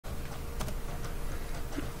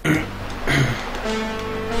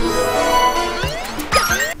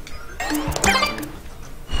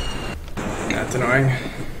annoying.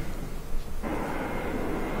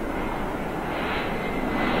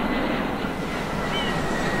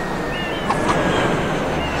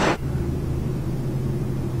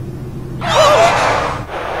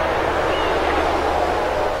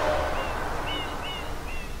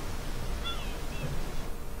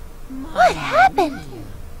 What happened?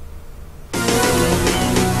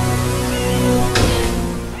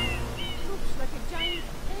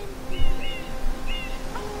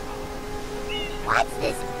 What's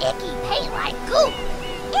this icky paint-like goop?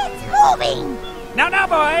 It's moving! No, no,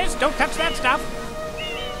 boys! Don't touch that stuff!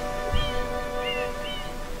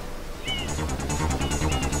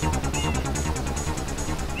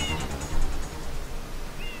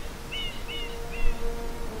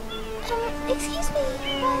 Excuse me,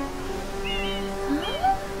 but...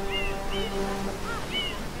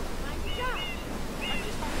 Huh?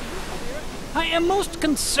 I am most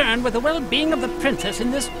concerned with the well-being of the princess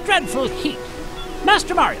in this dreadful heat.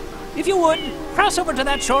 Master Mario, if you would, cross over to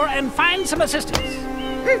that shore and find some assistance.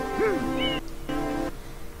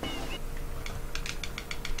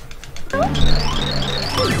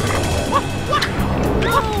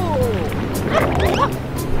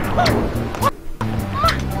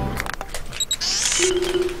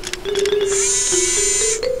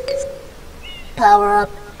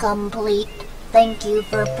 Power-up complete. Thank you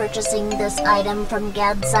for purchasing this item from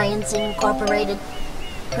GAD Science Incorporated.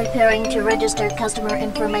 Preparing to register customer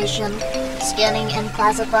information. Scanning and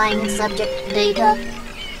classifying subject data.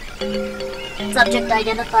 Subject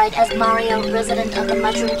identified as Mario, resident of the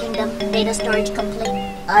Mushroom Kingdom. Data storage complete.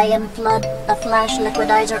 I am Flood, a flash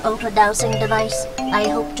liquidizer ultra-dowsing device. I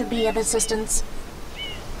hope to be of assistance.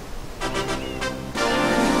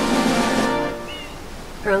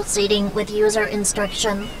 Proceeding with user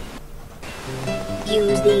instruction.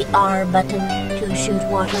 Use the R button to shoot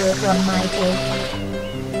water from my tank.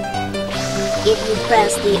 If you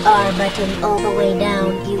press the R button all the way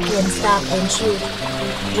down, you can stop and shoot.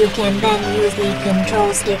 You can then use the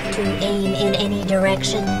control stick to aim in any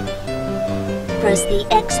direction. Press the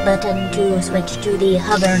X button to switch to the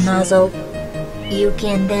hover nozzle. You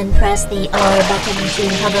can then press the R button to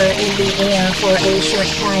hover in the air for a short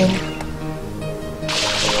time.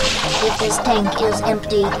 If this tank is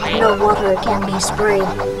empty, no water can be sprayed.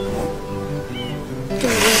 To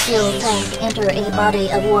refill tank, enter a body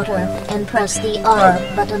of water and press the R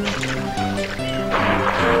button.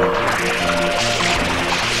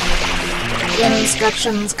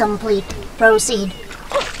 Instructions complete. Proceed.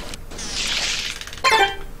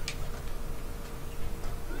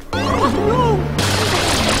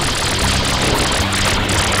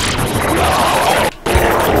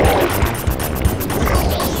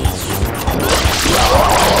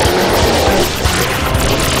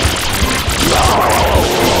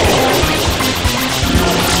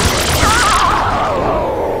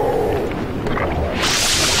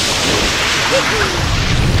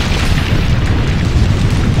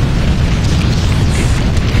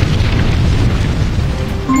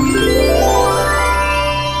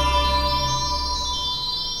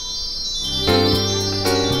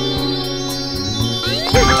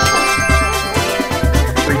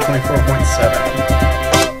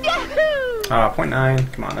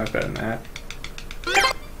 .9. Come on, that was better than that.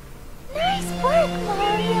 Nice work,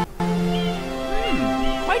 Mario.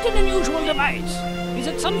 Quite an unusual device. Is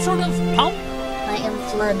it some sort of pump? I am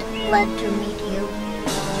Flood. Glad to meet you.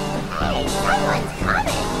 Hey, someone's coming.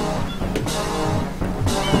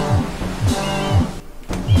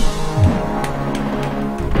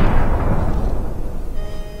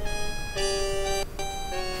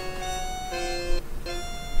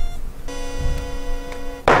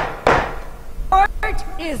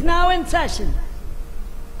 Is now in session.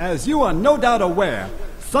 As you are no doubt aware,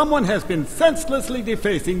 someone has been senselessly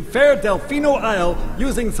defacing Fair Delfino Isle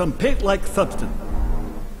using some paint-like substance.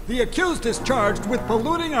 The accused is charged with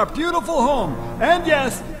polluting our beautiful home, and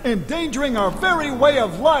yes, endangering our very way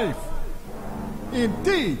of life.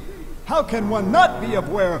 Indeed, how can one not be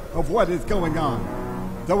aware of what is going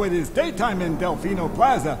on? Though it is daytime in Delfino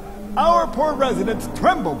Plaza, our poor residents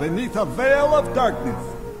tremble beneath a veil of darkness.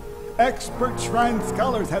 Expert shrine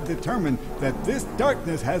scholars have determined that this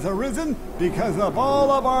darkness has arisen because of all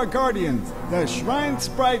of our guardians. The shrine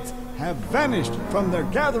sprites have vanished from their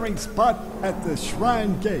gathering spot at the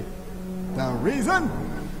shrine gate. The reason?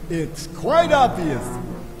 It's quite obvious.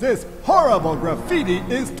 This horrible graffiti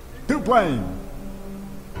is to blame.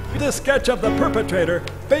 This sketch of the perpetrator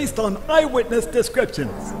based on eyewitness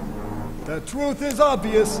descriptions. The truth is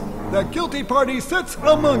obvious. The guilty party sits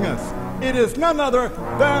among us. It is none other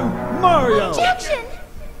than Mario! Objection!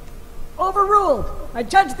 Overruled. I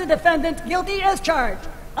judge the defendant guilty as charged.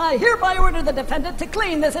 I hereby order the defendant to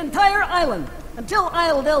clean this entire island. Until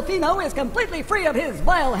Isle Delfino is completely free of his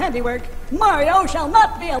vile handiwork, Mario shall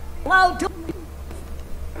not be allowed to...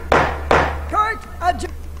 Court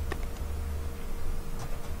adjourned.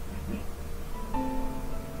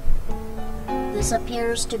 This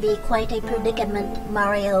appears to be quite a predicament,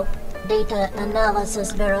 Mario. Data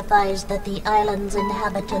analysis verifies that the island's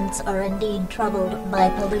inhabitants are indeed troubled by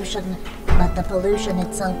pollution, but the pollution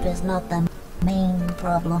itself is not the main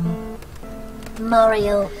problem.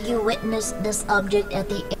 Mario, you witnessed this object at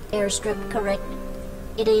the airstrip, correct?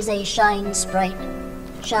 It is a shine sprite.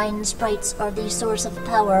 Shine sprites are the source of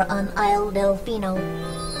power on Isle Delfino.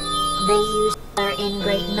 They use fire in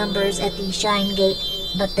great numbers at the Shine Gate,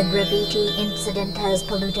 but the graffiti incident has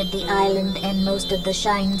polluted the island and most of the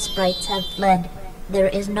shine sprites have fled. There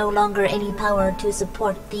is no longer any power to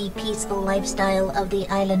support the peaceful lifestyle of the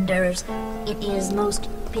islanders. It is most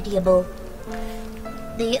pitiable.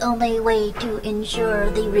 The only way to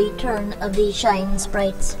ensure the return of the shine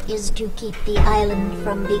sprites is to keep the island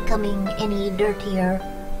from becoming any dirtier.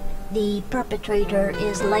 The perpetrator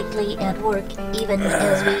is likely at work even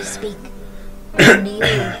as we speak. And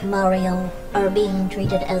you, Mario, are being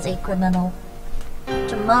treated as a criminal.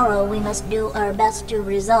 Tomorrow we must do our best to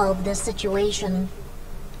resolve this situation.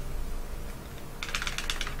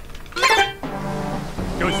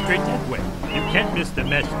 Go straight that way. You can't miss the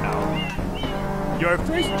mess now. Your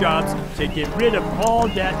first job's to get rid of all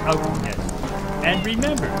that ugliness. And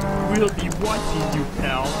remember, we'll be watching you,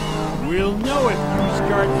 pal. We'll know if you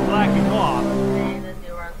start slacking off.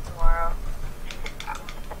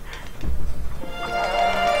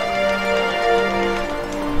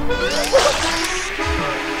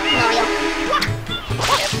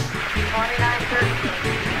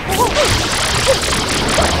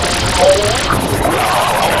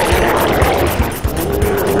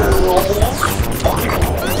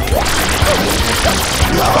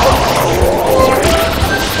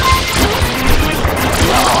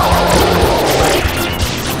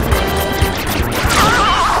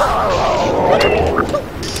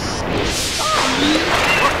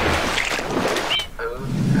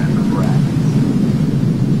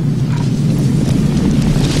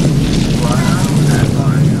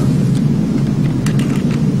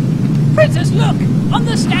 Princess, look! On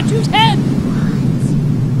the statue's head!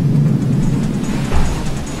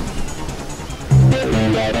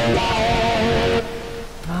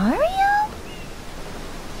 Mario?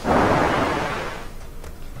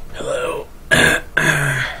 Hello.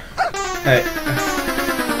 Hey.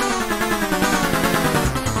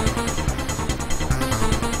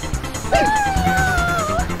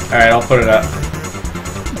 Alright, I'll put it up.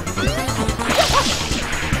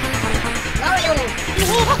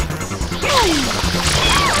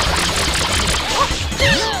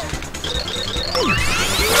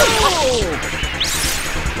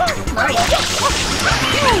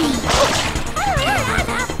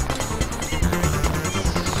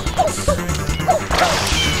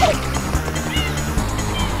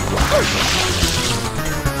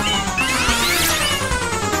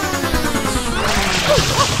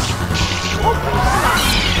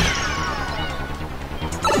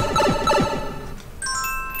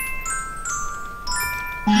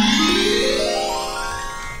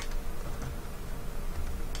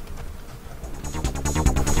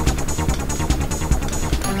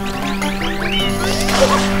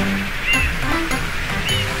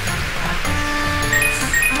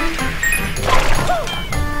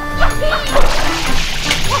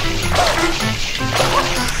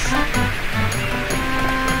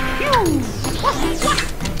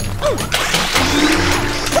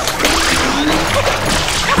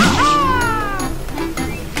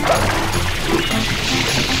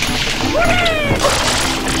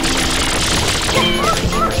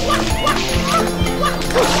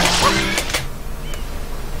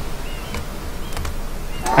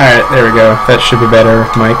 Alright, there we go. That should be better,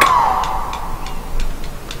 Mike.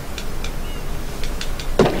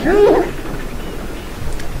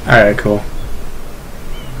 Alright, cool.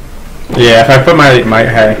 Yeah, if I put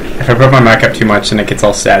my mic up too much, then it gets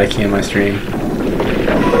all staticky in my stream.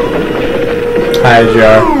 Hi,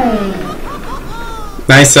 Jar.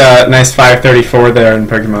 Nice 534 there in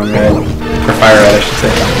Pokemon Red. For Fire Red, I should say.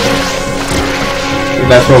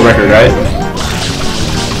 That's world record, right?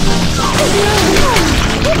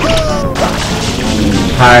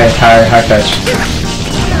 Hi, Fetch.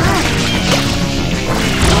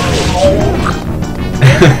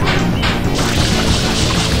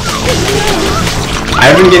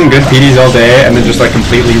 I've been getting good PDs all day and then just like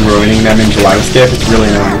completely ruining them in July Skip. It's really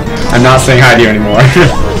annoying. I'm not saying hi to you anymore.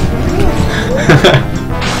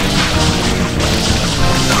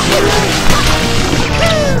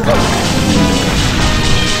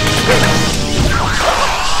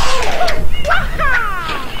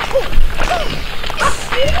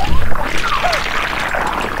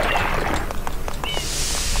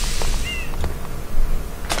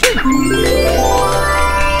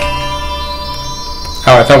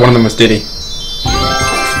 thought one of them was Diddy.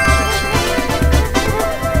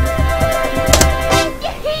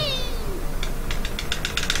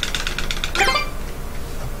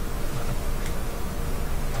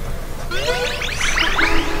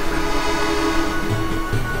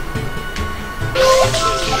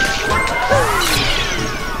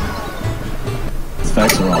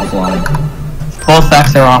 Facts are offline. Both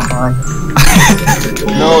facts are offline.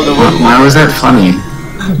 No, the Why was that funny?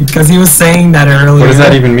 Because he was saying that earlier. What does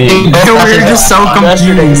that even mean? We were just so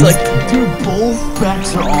confused. like, dude, both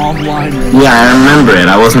facts are offline. Yeah, I remember it.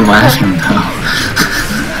 I wasn't laughing though.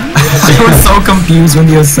 I was so confused when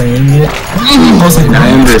he was saying it. I was like,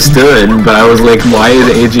 I understood, but I was like, why is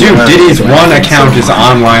AG? Dude, Diddy's one account is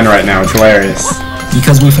online right now. It's hilarious.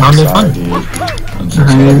 because we found it fun.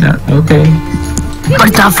 Okay. But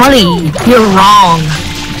it's not funny. You're wrong.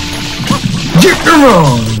 You're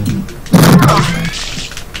wrong.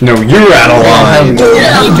 No, you're out of line.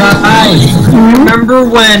 Hey guys, remember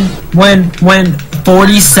when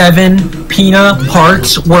 47 peanut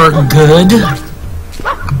parts were good?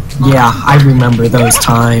 Yeah, I remember those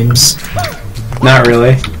times. Not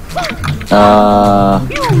really. No.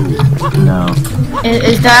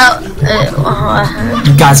 Is that...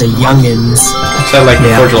 You guys are youngins. Is that like the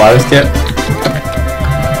 4th of July skit?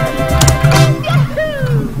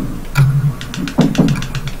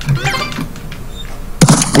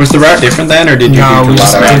 Was the route different then, or did you No, do we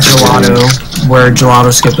just did gelato? gelato, where gelato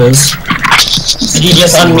skip is. Did you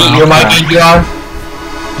just unmute your mic, ADR?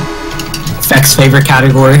 Feck's favorite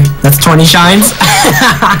category. That's 20 shines. 20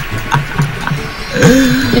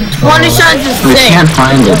 shines is We sick. can't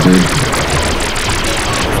find it, dude.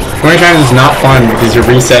 20 times is not fun because you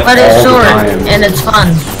reset But it's all the short, time. and it's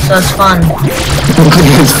fun, so it's fun.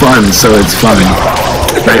 It's fun, so it's fun.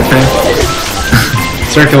 Right, Faye?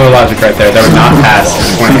 Circular logic right there. That would not pass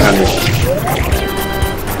 2000.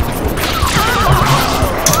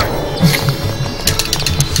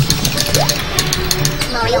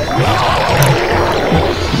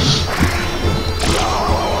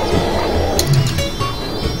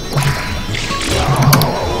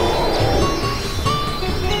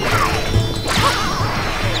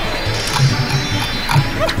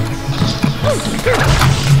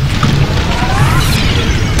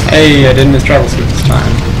 Hey, I didn't miss travel skip this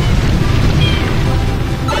time.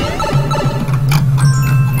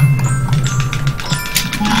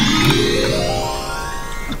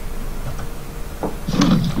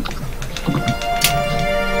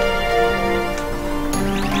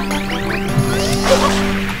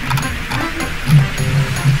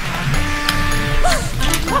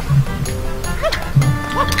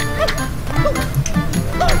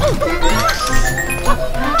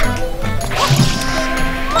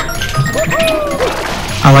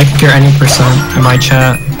 I like your any percent in my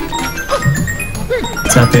chat.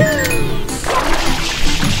 It's epic.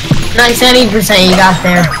 Nice 80% you got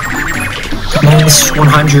there. Nice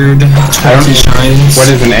 120 shines. What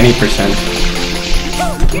is an any percent?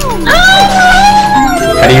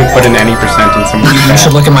 How do you put an any percent in someone's You chat?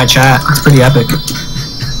 should look at my chat. It's pretty epic.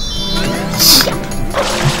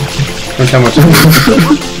 Don't tell much.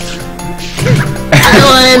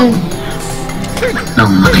 Island. Oh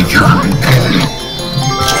my god.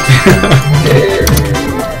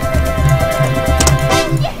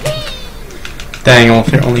 Dang,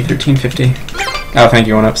 only 1350. Oh, thank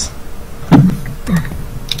you, 1-ups.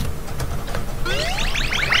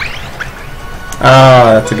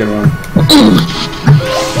 Oh, that's a good one.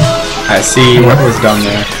 I see what was done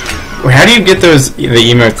there. Wait, how do you get those the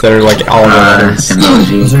emotes that are like all the letters?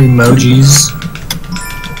 Those are emojis.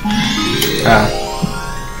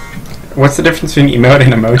 What's the difference between emote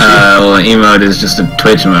and emoji? Well, emote is just a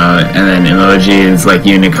Twitch emote, and then emoji is like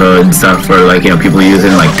Unicode and stuff for like, you know, people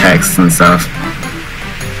using like text and stuff.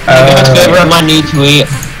 Favorite my new tweet.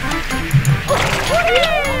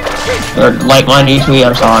 Or like my new tweet,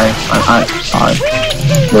 I'm sorry. I'm sorry.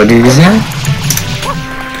 What did you say?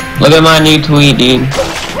 Look at my new tweet, dude.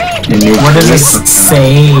 What does this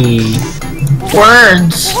say?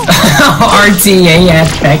 Words. RTA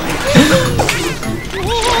epic.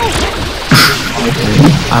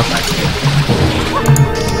 Okay.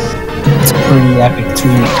 It's a pretty epic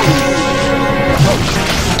tweet.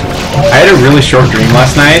 I had a really short dream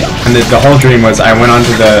last night, and the whole dream was I went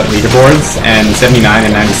onto the leaderboards, and 79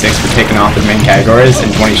 and 96 were taken off as main categories, and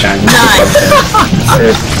 20 shines.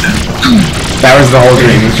 That was the whole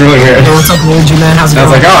dream. It was really weird. Hey, what's up, Luigi, man? How's it And I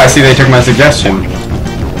was going? like, oh, I see they took my suggestion.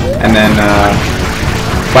 And then,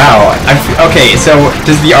 Wow. Okay, so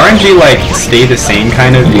does the RNG like stay the same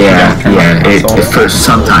kind of? Yeah.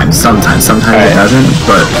 Sometimes it doesn't.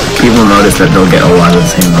 But people notice that they'll get a lot of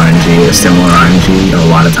the same RNG, a similar RNG, a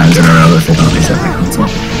lot of times in a row if they don't reset the console.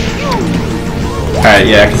 Alright,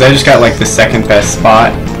 yeah, because I just got like the second best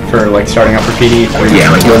spot for like starting up for PD.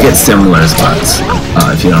 Yeah, like you'll get similar spots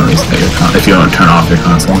if you don't reset if you don't turn off your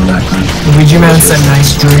console in that time. Luigi Man said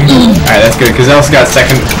nice dream. Alright, that's good because I also got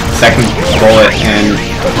second bullet and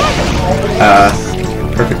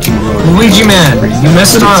perfect team glory. Luigi Man, you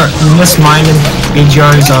missed mine and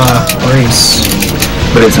BGR's race.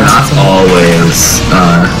 But it's not always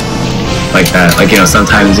like that. Like, you know,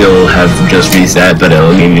 sometimes you'll have just reset, but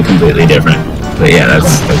it'll give you completely different. But yeah,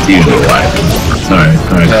 that's usually why. Sorry,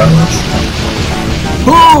 Carlos.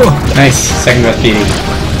 Ooh! Nice, second best PD.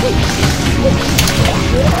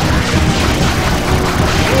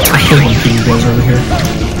 I hate when PD goes over here.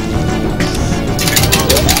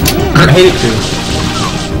 I hate it too.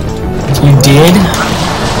 You did?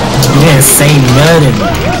 You didn't say nothing.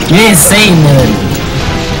 You didn't say nothing.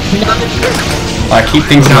 Well, I keep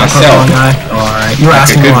things to myself. Alright, you were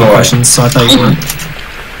asking a lot of questions, so I thought you were.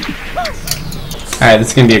 Alright, this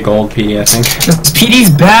is gonna be a gold PD, I think. This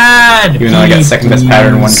PD's bad! Even though I got second best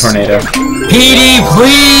pattern and one tornado. PD,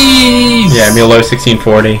 please! Yeah, me a low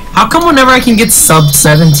 1640. How come whenever I can get sub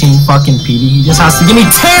 17 fucking PD, he just has to give me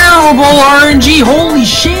terrible RNG? Holy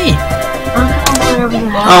shit!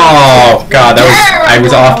 Oh god, I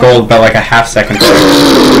was off gold by like a half second.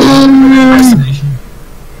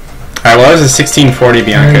 Alright, well that was a 1640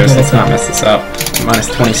 Bianco, so let's not mess this up. I'm minus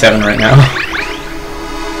 27 right now.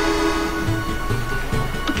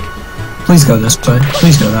 Please go this way.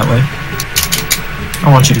 Please go that way. I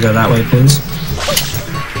want you to go that way, please.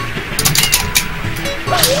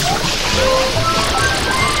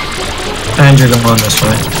 And you're going this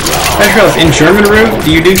way. Hey, Carlos, in German route,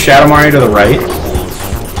 do you do Shadow Mario to the right?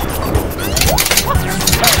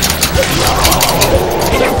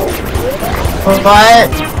 What?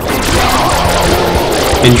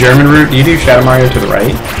 In German route, do you do Shadow Mario to the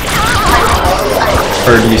right?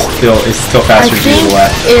 Or do you still, it's still faster to the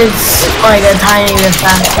left? It's like a tiny bit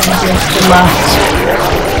faster to the left.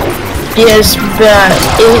 Yes, but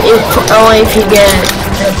only if you get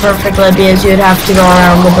it perfectly, because you'd have to go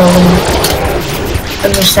around the building and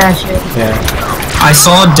the statue. Yeah. I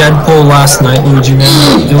saw Deadpool last night, Luigi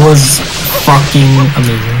Man. It was fucking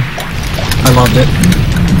amazing. I loved it.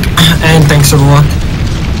 And thanks for the luck.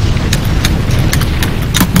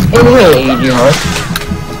 It really ate your heart.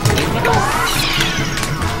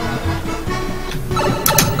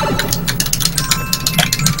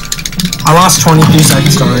 I lost 23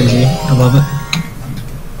 seconds to RNG. I love it.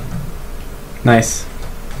 Nice.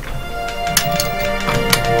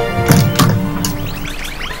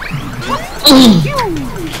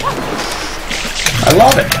 I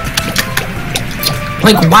love it.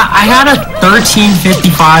 Like, wow, I had a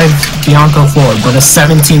 1355 Bianco 4, but a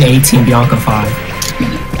 1718 Bianco 5.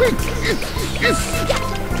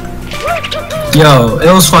 Yo,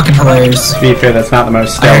 it was fucking hilarious. To be fair, that's not the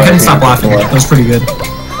most stellar. I couldn't stop laughing. It was pretty good.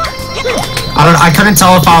 I couldn't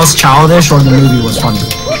tell if I was childish or the movie was funny.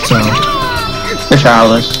 So. The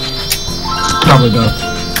childish. Probably both.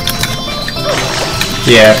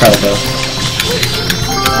 Yeah, probably both.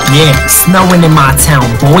 Yeah, snowing in my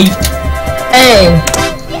town, boy. Hey.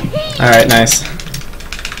 Alright, nice.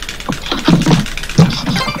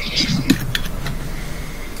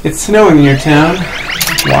 It's snowing in your town.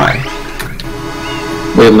 Why?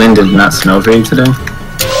 Wait, Lynn, did not snow for you today?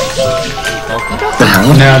 The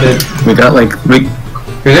hell? No, dude. We got like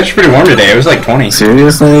It was actually pretty warm today. It was like 20.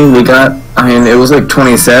 Seriously? We got, I mean, it was like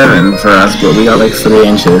 27 for us, but we got like 3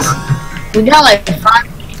 inches. We got like 5.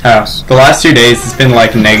 Oh, the last 2 days it's been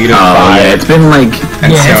like negative 5. Yeah, it's been like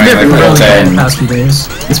and it's been like really bad 10. the past few days.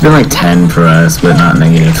 It's been like 10 for us, but not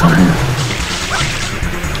negative 5.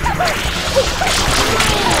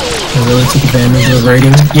 They really took advantage of the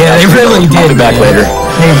rating. Yeah, they really did. I'll be back later.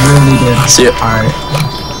 They really did. See ya. Alright.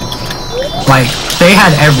 Like, they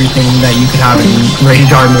had everything that you could have in a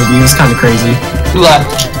rated R movie. It was kind of crazy. Who left?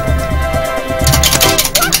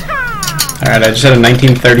 Alright, I just had a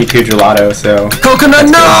 1932 gelato, so... Coconut,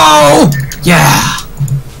 no! Yeah!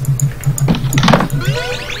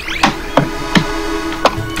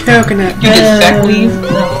 Coconut. You get back leave?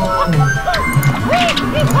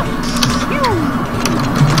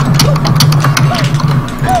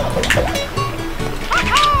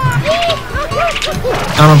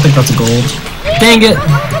 I don't think that's a gold. Dang it!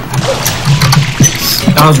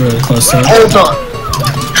 That was really close to it. Hold on.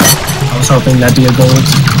 I was hoping that'd be a gold.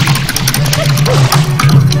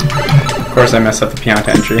 Of course I messed up the Pianta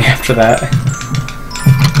entry after that.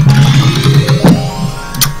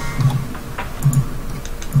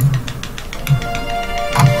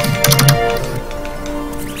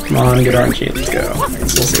 Come on, get RNG, let's go. I can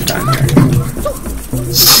still save time here.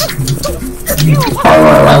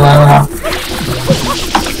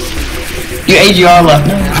 You AGR left.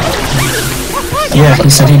 Yeah, he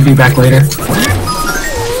said he'd be back later.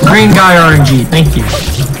 Green guy RNG, thank you.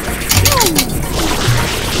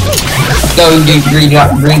 Go do green guy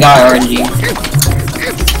RNG.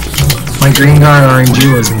 My green guy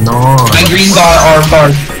RNG was not. My green guy R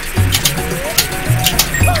card.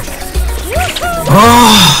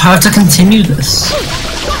 Oh, I have to continue this.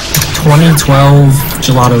 2012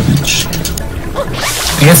 Gelato Beach.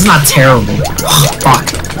 I guess it's not terrible.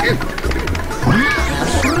 Fuck.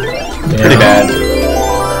 Yeah. Pretty bad.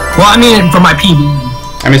 Well, I mean, for my PB.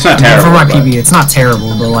 I mean, it's not terrible. For my PB, it's not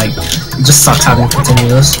terrible, but like, it just sucks having to continue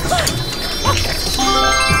this.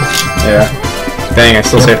 Yeah. Dang, I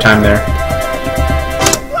still saved time there.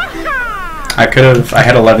 I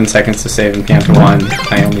had 11 seconds to save in Pianta 1.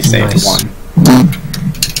 I only saved 1.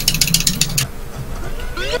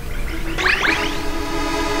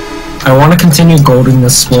 I want to continue golding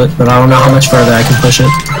this split, but I don't know how much further I can push it.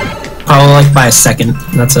 Probably like by a second.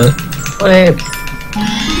 That's it. Wait.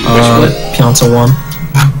 Pianta 1.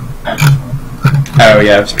 Oh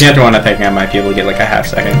yeah, if it's Pianta 1, I think I might be able to get like a half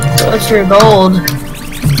second. So. What's your gold?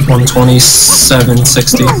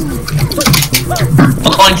 127.60.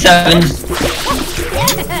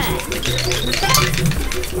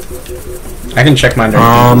 127. I can check mine.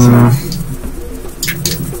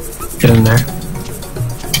 Get in there.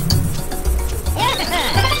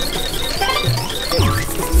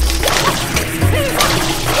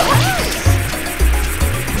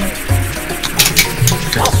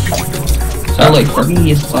 So like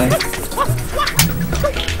Korea's like.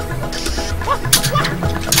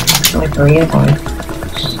 Like Korea like.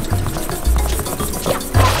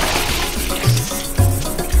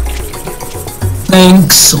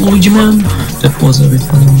 Thanks, Luigi Man. That was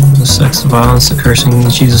everything. The sex, the violence, the cursing.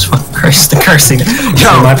 Jesus fucking Christ, the cursing.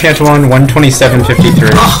 Yo, my Pianta 1,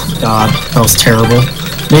 127.53. Oh god, that was terrible.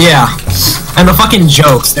 But yeah, and the fucking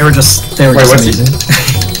jokes, they were just amazing.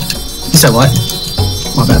 You said what?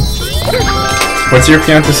 My bad. What's your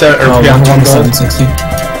Pianta set or Pianta 1 goal? 127.60.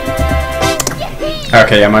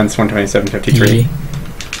 Okay, yeah, mine's 127.53.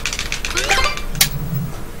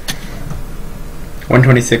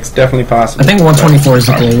 126, definitely possible. I think 124 is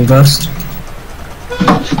the global best.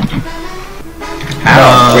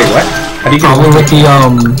 How? Wait, what? How do you get probably with the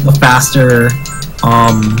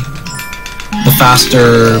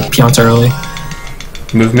faster Pianta early.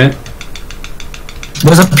 Movement?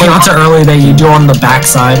 There's a Pianta early that you do on the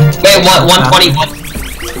backside. Wait, what? 121?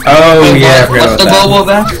 Oh, wait, yeah, what's the global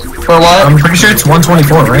best? For what? I'm pretty sure it's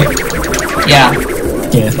 124, right? Yeah.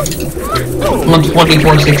 Yeah.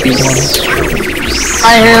 124.61.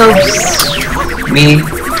 Hi, who? Me.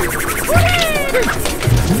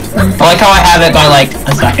 I like how I have it by like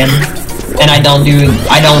a second, and I don't do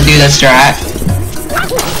the strat.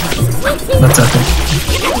 That's okay.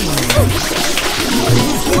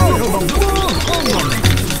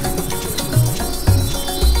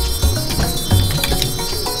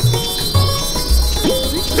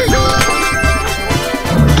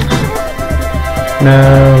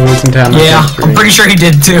 No, losing time. Yeah, I'm pretty sure he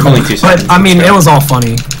did too. Only 2 seconds. But I mean, it was all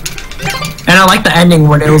funny. And I like the ending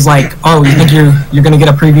when it was like, oh, you think you're gonna get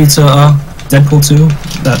a preview to Deadpool 2?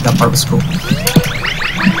 That part was cool.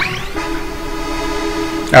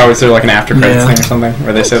 Oh, is there like an after credits thing or something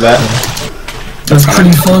where they said that? Yeah. That's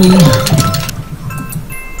pretty funny.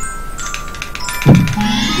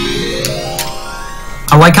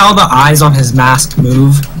 I like how the eyes on his mask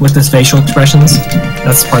move with his facial expressions.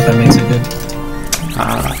 That's the part that makes it good.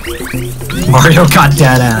 Mario got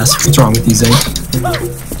dead ass. What's wrong with you, Zane?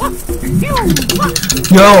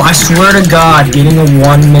 Yo, I swear to God, getting a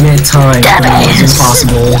 1 minute time is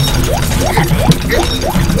impossible.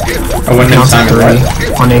 A 1 minute time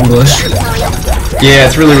on English. Yeah,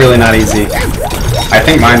 it's really not easy. I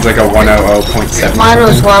think mine's like a 100.7. Mine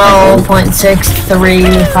was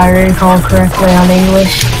 100.63 if I recall correctly on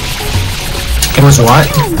English. It was what?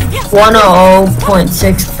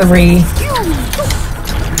 100.63.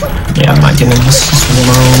 Yeah, I'm not getting this. It's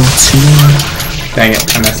 102. Dang it,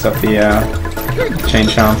 I messed up the chain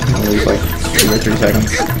chomp. I'll lose like 2 or 3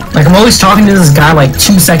 seconds. Like, I'm always talking to this guy like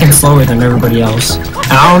 2 seconds slower than everybody else.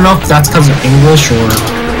 And I don't know if that's because of English or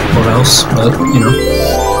what else, but you know.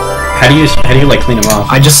 How do you like clean them off?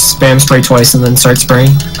 I just spam spray twice and then start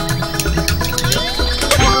spraying.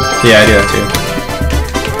 Yeah, I do that too.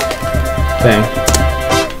 Dang.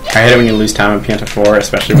 I hate it when you lose time in Pianta 4,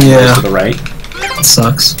 especially when you goes to the right. It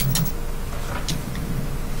sucks.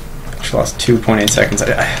 I lost 2.8 seconds.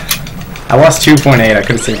 I lost 2.8. I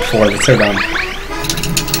could have saved 4. That's so dumb.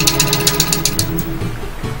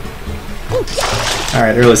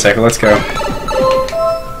 Alright, early cycle, let's go.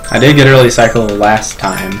 I did get early cycle last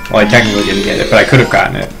time. Well, I technically didn't get it, but I could have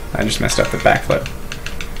gotten it. I just messed up the backflip.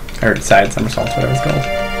 Or side somersault, whatever it's called.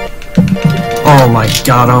 Oh my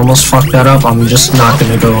god, I almost fucked that up. I'm just not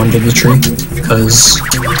gonna go under the tree because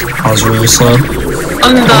I was really slow.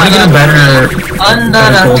 Under I want to get a better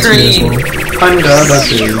the tree. Under the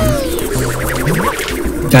tree.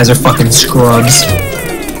 You guys are fucking scrubs.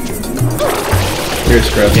 You're a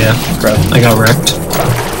scrub. Yeah, Scrub. I got wrecked.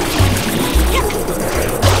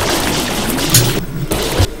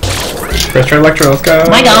 Press try Electro, let's go!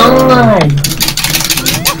 My god!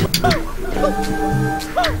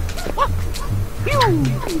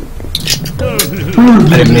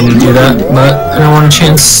 I didn't mean to do that, but I don't want a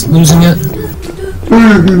chance losing it.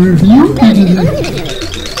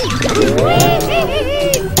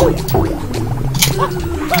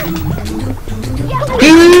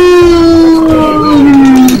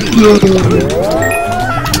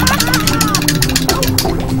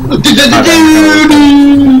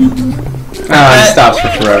 Ah, it stops for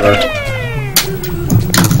forever.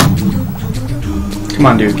 Come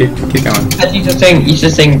on, dude, keep going. He's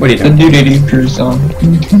just saying, what are you doing? The doo-doo-doo crew song.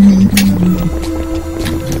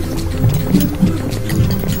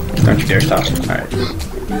 Don't you dare stop. Alright.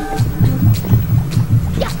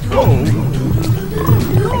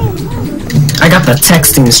 I got the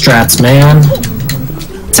texting strats, man.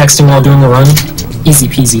 Texting while doing the run. Easy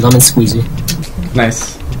peasy, lemon squeezy.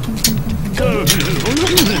 Nice.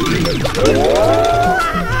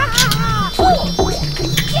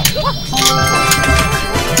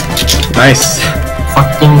 Nice.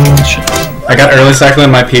 Fucking shit. I got early cycle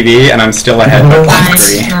in my PV and I'm still ahead by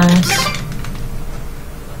Nice, 0.3. nice.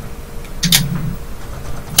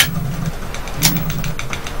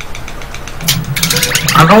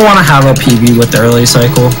 I don't want to have a PB with the early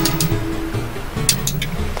cycle.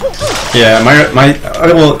 Yeah,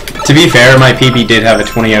 well, to be fair, my PB did have a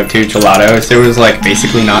 2002 gelato, so it was like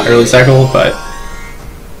basically not early cycle, but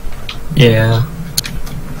yeah.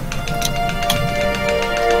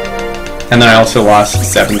 And then I also lost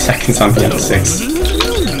 7 seconds on Piano 6.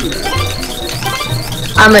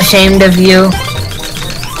 I'm ashamed of you.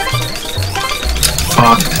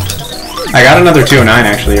 Fuck. I got another 209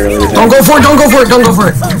 actually earlier today. Don't go for it, don't go for it, don't go for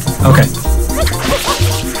it! Okay.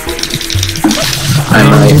 I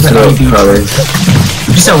might throw probably.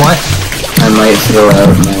 You said what? I might throw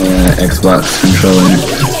out my Xbox controller.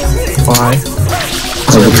 Why?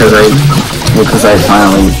 Because I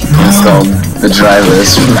finally installed the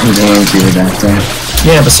drivers from my GameCube adapter.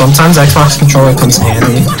 Yeah, but sometimes Xbox controller comes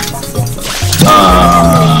handy.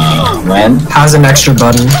 When? Has an extra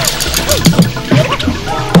button.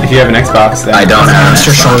 If you have an Xbox, then I don't have An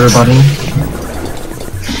extra shoulder button.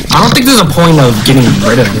 I don't think there's a point of getting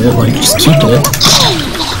rid of it, like, just keep it.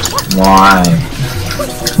 Why?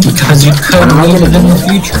 Because you could need it in the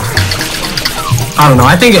future. I don't know,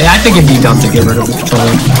 I think it'd be dumb to get rid of the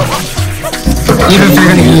controller. Even if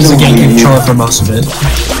you're gonna use the game controller for most of it.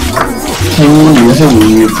 Can you use a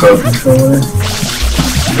Wii U Pro controller?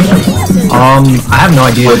 I have no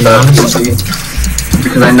idea, to be honest.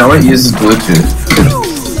 Because I know it uses Bluetooth.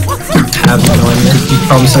 I have no idea. You can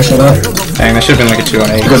probably search it up. dang, that should have been like a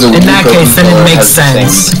 208. In that case, then it makes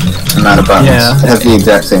sense. Amount of buttons. Yeah. It has the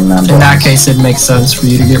exact same amount of In buttons. that case, it makes sense for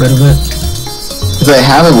you to get rid of it. Because I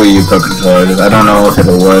have a Wii U Pro controller, I don't know if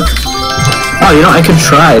it'll work. Oh, you know, I could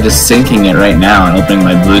try just syncing it right now and opening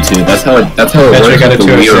my Bluetooth. That's how it Bet works. you got a with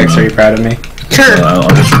the Wii 206, are you remote. proud of me? Sure. So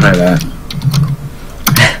I'll just try that.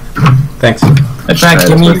 Thanks. I just Jack, tried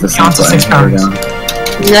give it me with the count to sync 6 button. pounds. There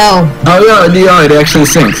we go. No. Oh yeah, it actually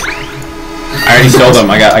syncs. I already sold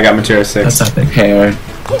them, I got my 206. That's epic. Pair.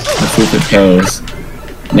 Let's see if it pairs.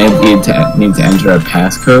 Need to enter a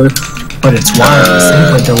passcode. But it's wireless,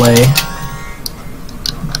 the delay.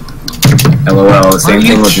 LOL. Same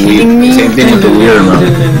thing with Wii. Same thing with the Wii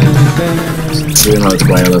remote. Wii remote's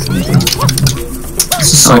wireless.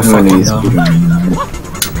 This is so fucking dumb.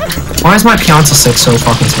 Why is my Pianta 6 so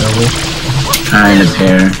fucking terrible? Trying to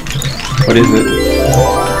pair. What is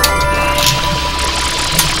it?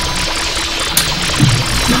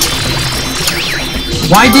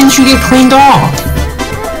 Why didn't you get cleaned off?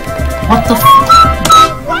 What the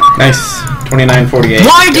f- Nice. 2948.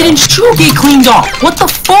 Why didn't you get cleaned off? What the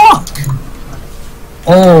fuck?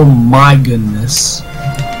 Oh my goodness.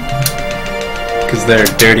 Because they're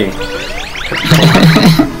dirty.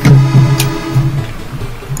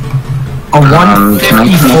 A Can I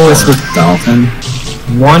connect 154. this with Dolphin?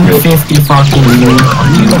 150 fucking. Are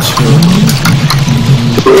you kidding me?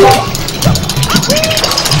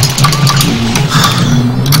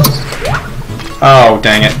 Oh,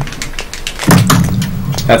 dang it.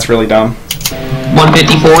 That's really dumb.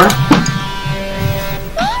 154.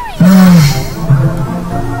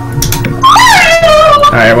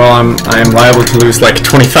 Alright, well I'm liable to lose like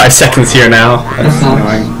 25 seconds here now. That's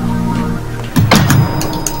annoying.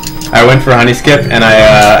 I went for honey skip and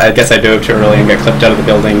I guess I dove too early and got clipped out of the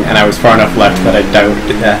building, and I was far enough left that I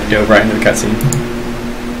dove right into the cutscene.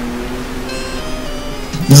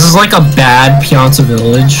 This is like a bad Piazza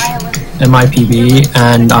Village in my PB,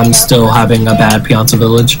 and I'm still having a bad Piazza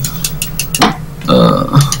Village.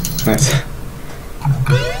 Nice.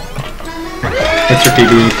 What's your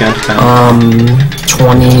PB count to time?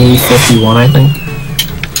 2051, I think.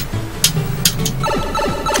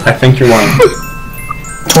 I think you're one.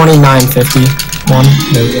 2951.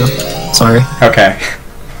 There we go. Sorry. Okay.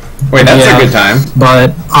 Wait, that's a good time.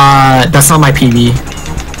 But that's not my PB.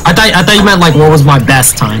 I thought you meant like what was my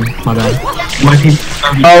best time. My bad. My PB.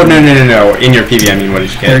 Oh no. In your PB, I mean, what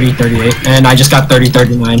did you get? 30:38, and I just got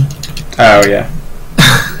 30:39. Oh yeah.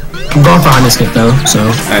 I'm going for honey skip though, so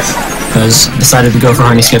nice. Because decided to go for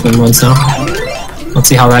honey skip and win. So let's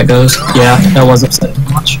see how that goes. Yeah, that was upsetting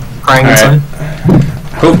much. Crying inside.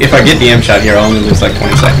 Hope if I get the M shot here, I'll only lose like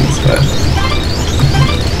 20 seconds, but.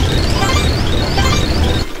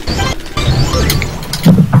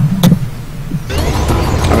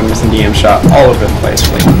 I'm missing the M shot all over the place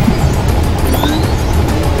lately.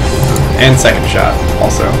 And second shot,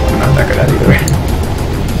 also. I'm not that good at either.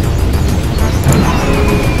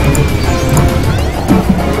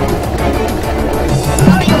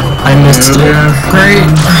 I missed it. Great.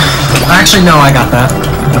 Actually, no, I got that.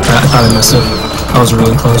 I thought I missed it. That was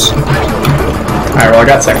really close. Alright, well I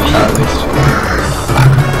got second shot at least.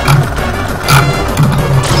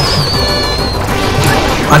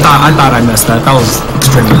 I thought I missed that. That was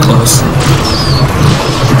extremely close.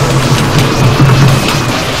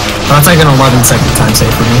 That's like an 11-second time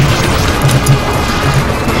save for me.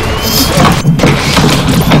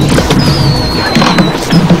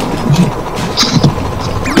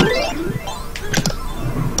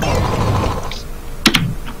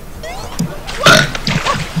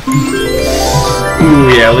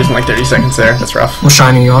 Ooh, yeah, losing like 30 seconds there. That's rough. What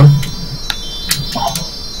shine are you on?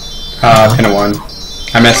 Pin a 1.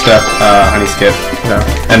 I messed up honey skip, so.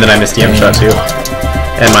 And then I missed the M shot too.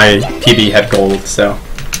 And my PB had gold, so.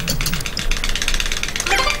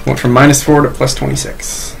 Went from -4 to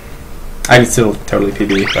 +26. I can still totally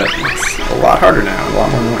PB, but it's a lot harder now, a lot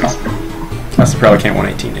more noise. Plus, I probably can't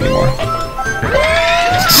 118 anymore.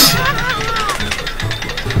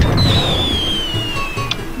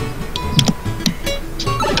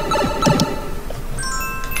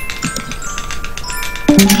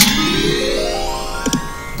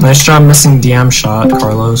 Nice job missing DM shot,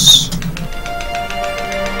 Carlos.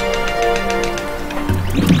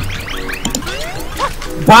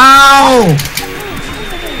 Wow!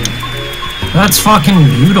 That's fucking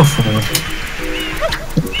beautiful.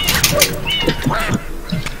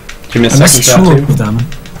 Did you miss I missed second shot two of them.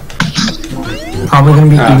 Probably gonna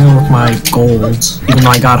be even with my golds, even though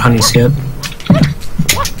I got honey skip.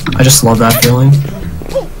 I just love that feeling.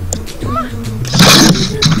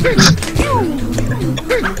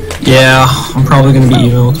 Yeah, I'm probably gonna be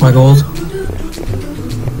even with my gold.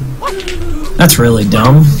 That's really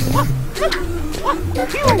dumb.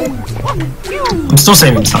 I'm still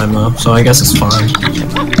saving time though, so I guess it's fine.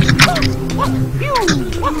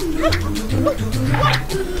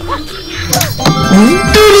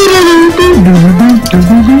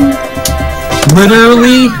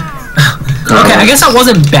 Literally. Okay, I guess that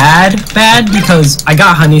wasn't bad because I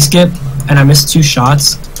got honey skip and I missed 2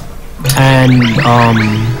 shots, and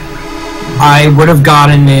I would have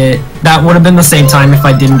gotten it. That would have been the same time if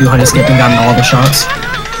I didn't do honey skip and gotten all the shots.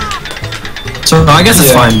 So I guess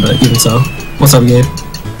it's fine, but even so. What's up, Gabe?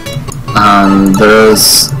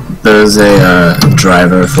 There's a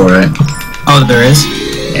driver for it. Oh, there is?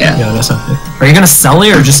 Yeah. Yeah, that's not good. Are you gonna sell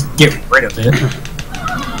it or just get rid of it?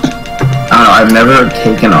 I don't know, I've never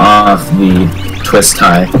taken off the twist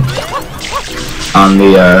tie on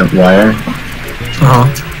the wire.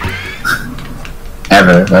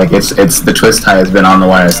 Ever. Like it's the twist tie has been on the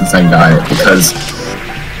wire since I got it, because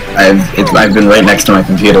I've been right next to my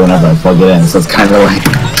computer whenever I plug it in, so it's kind of like,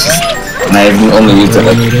 and I've only used it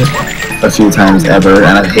like a few times ever,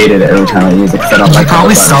 and I've hated it every time I use it because I don't like. You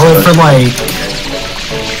probably sell it for like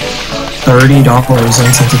 $30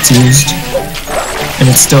 since it's used, and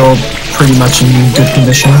it's still pretty much in good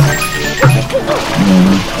condition.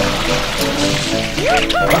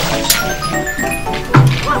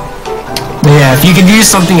 But yeah, if you could use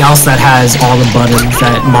something else that has all the buttons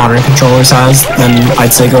that modern controllers has, then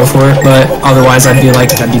I'd say go for it, but otherwise I'd be like,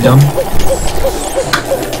 that'd be dumb.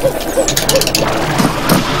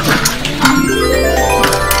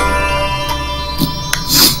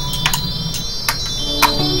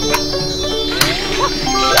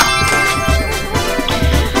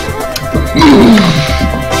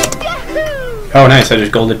 Oh, nice! I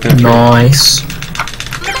just golded penetration. Nice.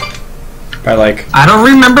 By like. I don't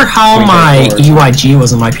remember how my forward. EYG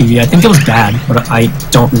was in my PV. I think it was bad, but I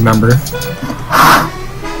don't remember.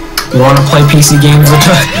 You want to play PC games with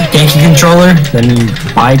a Genki controller? Then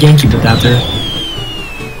buy a Genki adapter.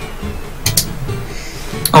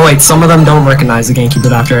 Oh wait, some of them don't recognize the Genki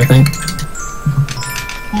adapter, I think.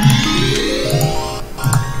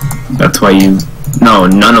 That's why you... No,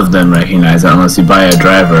 none of them recognize it unless you buy a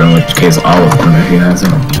driver, in which case all of them recognize it.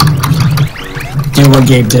 Do what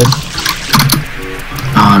Gabe did.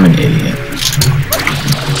 Oh, I'm an idiot.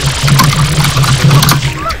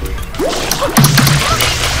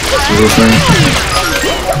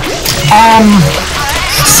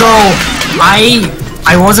 So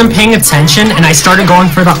I wasn't paying attention and I started going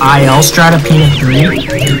for the IL strat of Peanut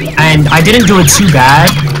 3 and I didn't do it too bad,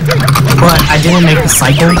 but I didn't make the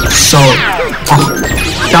cycle, so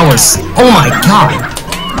that was, oh my god.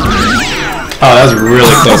 Oh, that was really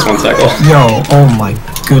close one cycle. Yo, oh my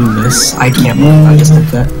goodness, I can't believe I just did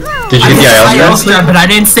that. Did you get the IL strat? But I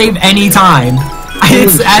didn't save any time.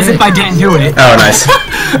 It's as if I didn't do it. Oh, nice.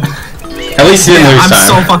 At least you didn't lose time. I'm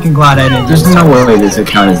so fucking glad I didn't. There's no way this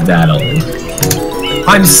account is that old.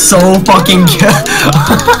 I'm so fucking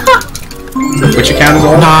Which account is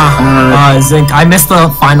old? Nah, Zinc. I missed the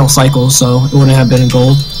final cycle, so it wouldn't have been in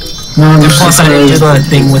gold. And plus, I didn't do the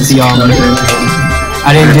thing with the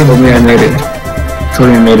I didn't do the. I made it. Told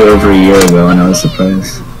me I made it over a year ago, and I was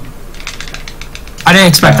surprised. I didn't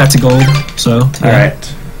expect that to gold, so. Yeah. All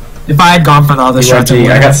right. If I had gone for the other shots,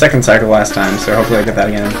 I got second cycle last time, so hopefully I get that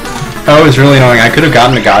again. Oh, it was really annoying. I could have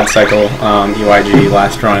gotten a god cycle UIG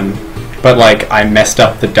last run, but like I messed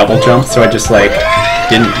up the double jump, so I just like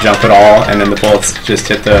didn't jump at all, and then the bullets just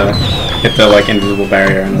hit the like invisible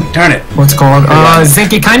barrier, and like, darn it. What's called?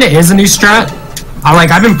 Zinc, it kind of is a new strat.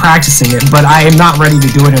 I've been practicing it, but I am not ready to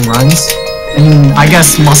do it in runs. And I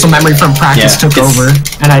guess muscle memory from practice took over,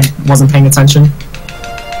 and I wasn't paying attention.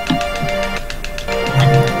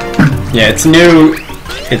 Yeah, it's new.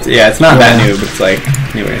 It's not that new, but it's like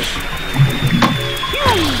newish.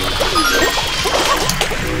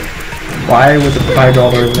 Why would the pie go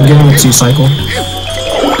all over there? I'm giving it 2 cycle.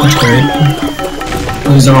 That's great.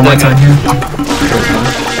 Losing all my time here.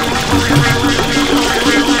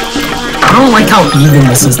 I don't like how even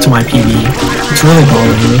this is to my PV. It's really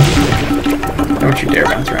bothering me. Don't you dare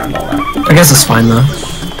bounce around all that. I guess it's fine though.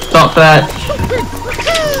 Stop that.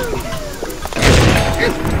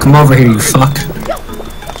 Come over here, you fuck.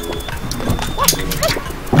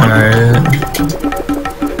 Alright.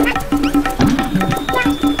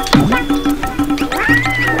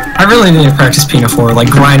 I really need to practice Peanut 4, like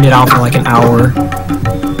grind it out for like an hour.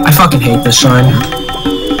 I fucking hate this shrine.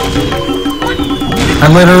 I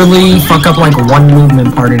literally fuck up like one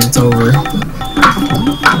movement part and it's over.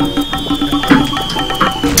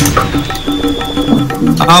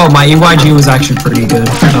 Oh, my EYG was actually pretty good.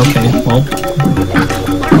 Okay, well.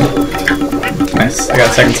 Nice. I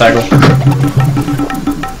got second cycle.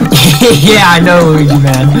 Yeah, I know, Luigi,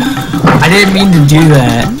 man. I didn't mean to do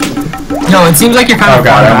that. No, it seems like you're kind of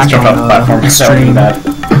I almost jumped off the platform. Stream.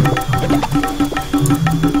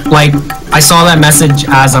 Like, I saw that message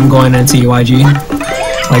as I'm going into UIG.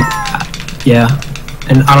 Like, yeah.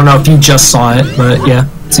 And I don't know if you just saw it, but yeah.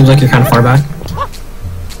 It seems like you're kind of far back.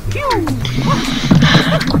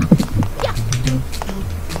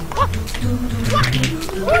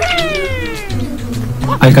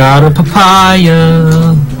 I got a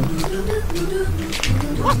papaya.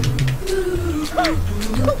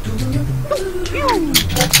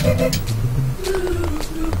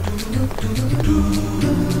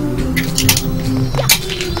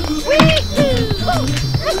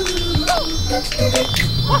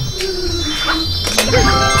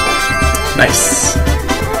 Nice.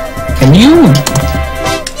 Can you?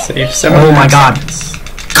 Save 7. Oh my god.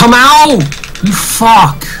 Come out! You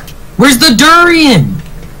fuck! Where's the durian?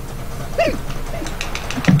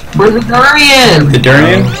 Where's the durian? The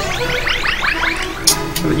durian?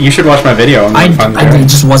 You should watch my video. It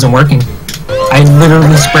just wasn't working. I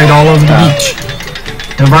literally sprayed all over the beach.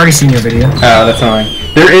 And I've already seen your video. Oh, that's annoying.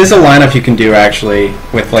 There is a lineup you can do actually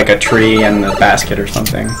with like a tree and a basket or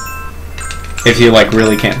something. If you like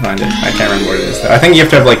really can't find it. I can't remember what it is though. I think you have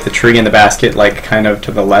to have like the tree and the basket like kind of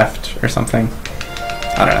to the left or something.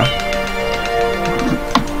 I don't know.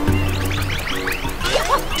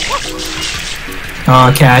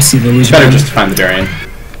 Okay, I see the Luigi. Better just to find the durian.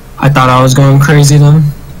 I thought I was going crazy then.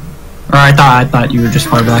 Or I thought you were just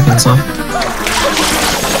far back and stuff.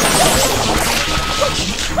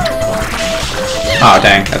 Oh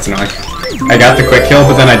dang, that's annoying. I got the quick kill,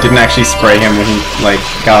 but then I didn't actually spray him when he like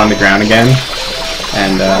got on the ground again,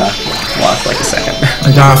 and lost like a second.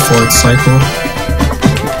 I got a forward cycle.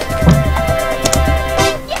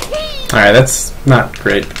 Alright, that's not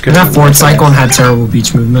great. I got forward cycle and had terrible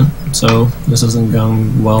beach movement, so this isn't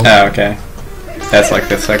going well. Oh, okay. That's like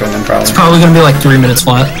fifth cycle then probably. It's probably gonna be like 3 minutes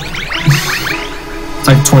flat. It's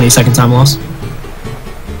like 20-second time loss.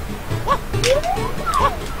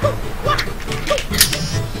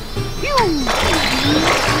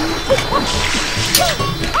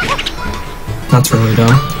 That's really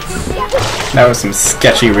dumb. That was some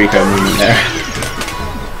sketchy Rico movement there.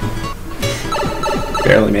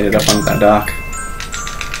 Barely made it up onto that dock.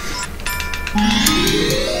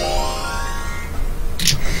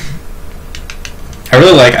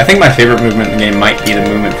 I think my favorite movement in the game might be the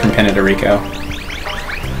movement from Pinna to Rico.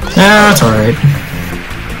 Yeah, that's alright.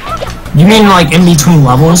 You mean like in between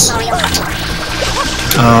levels?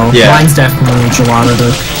 Oh, yeah. Mine's definitely Gelato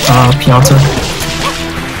to Pianta.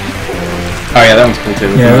 Oh yeah, that one's cool too.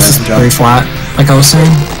 Yeah, this is pretty flat, like I was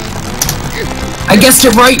saying. I guessed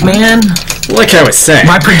it right, man! Like I was saying.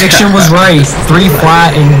 My prediction was right. 3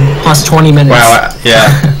 flat and plus 20 minutes. Wow, yeah.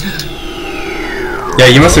 Yeah,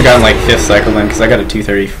 you must have gotten like 5th cycle then, because I got a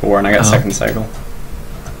 234 and I got 2nd cycle.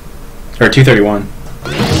 Or 231.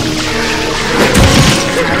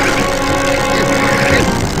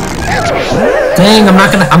 Dang, I'm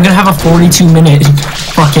gonna have a 42-minute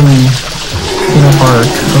fucking park.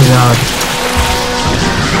 Oh god.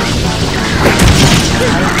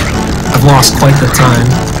 I've lost quite the time.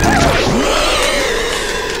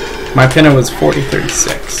 My Pinna was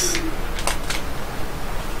 40-36.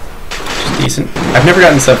 Decent. I've never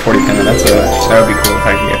gotten sub 40 Pinna. That would be cool if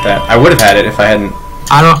I could get that. I would have had it if I hadn't.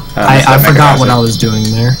 I forgot what I was doing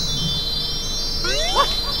there.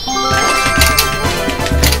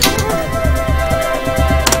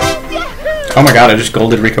 Oh my god! I just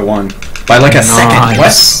golded Rico 1 by like a second.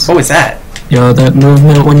 What was that? Yo, that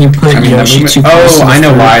movement when you put Yoshi too close to the I know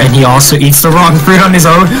fruit why. And he also eats the wrong fruit on his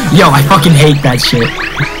own. Yo, I fucking hate that shit.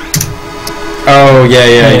 Oh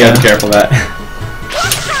yeah, you gotta be careful of that.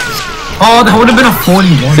 Oh, that would have been a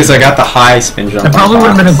 41. Because I got the high spin jump. That probably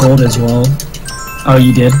would have been a gold as well. Oh,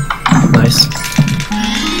 you did? Nice.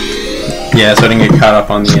 Yeah, so I didn't get caught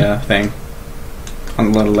up on the thing.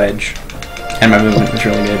 On the little ledge. And my movement was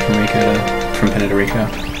really good from Pinna to Rico.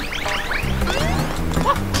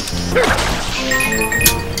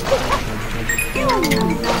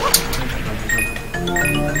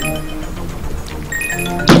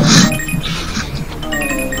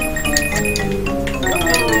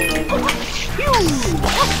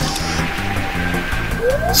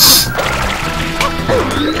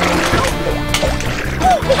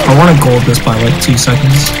 I want to gold this by like 2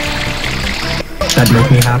 seconds. That'd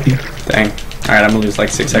make me happy. Dang. Alright, I'm gonna lose like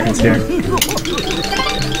 6 seconds here.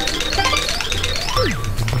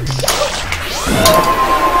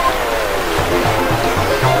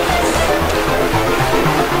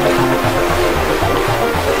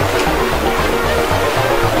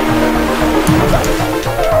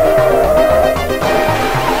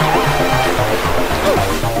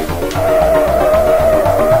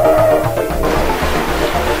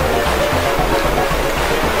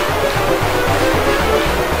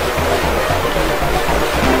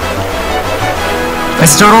 I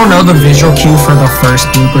still don't know the visual cue for the first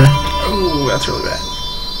blooper. Ooh, that's really bad.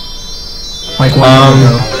 Like one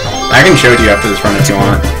ago. I can show it to you after this run if you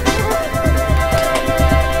want.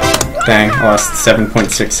 Dang, I lost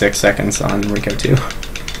 7.66 seconds on Rico 2.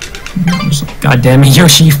 God damn it,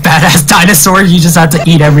 Yoshi, you fat ass dinosaur, you just have to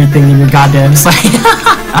eat everything in your goddamn sight.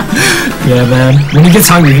 Yeah, man. When he gets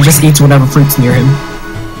hungry, he just eats whatever fruit's near him.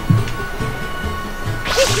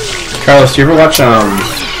 Carlos, do you ever watch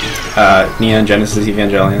Neon Genesis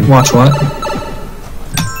Evangelion? Watch what?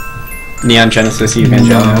 Neon Genesis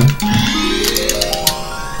Evangelion.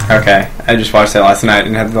 No. Okay, I just watched that last night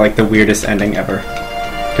and had like the weirdest ending ever.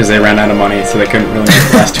 Because they ran out of money, so they couldn't really make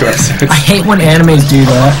the last 2 episodes. I hate when animes do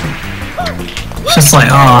that. It's just like,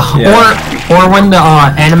 yeah. Or when the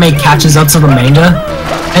anime catches up to the manga,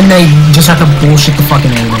 and they just have to bullshit the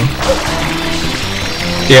fucking anime.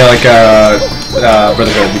 Yeah, like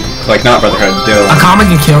Brotherhood. Like, not Brotherhood, A comic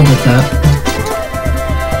get killed with that.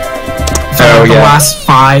 Oh, the yeah. last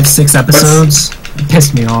 5-6 episodes, it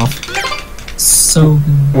pissed me off. So.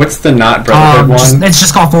 What's the not Brotherhood one? It's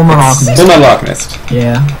just called Full Metal Alchemist. Full Metal Alchemist.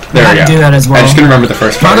 Yeah. There we go. Do that as well. I just couldn't remember the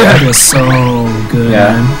first part. Brotherhood was so good,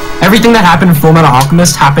 man. Everything that happened in Full Metal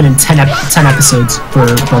Alchemist happened in 10 episodes for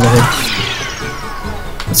Brotherhood.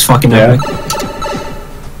 It's fucking epic.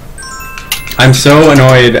 I'm so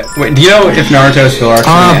annoyed. Wait, do you know if Naruto's filler arc?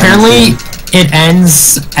 Apparently, it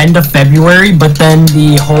ends end of February, but then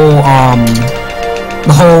the whole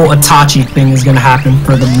Itachi thing is gonna happen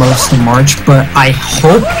for the most of March. But I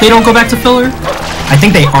hope they don't go back to filler. I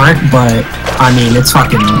think they aren't, but I mean it's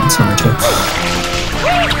Naruto.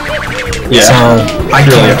 Yeah. So I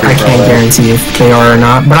can't guarantee if they are or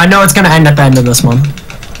not. But I know it's gonna end at the end of this month,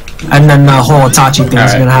 and then the whole Itachi thing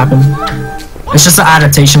is gonna happen. It's just an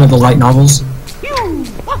adaptation of the light novels.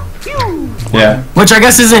 Yeah. Which I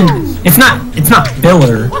guess isn't. It's not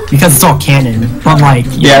filler because it's all canon. But like.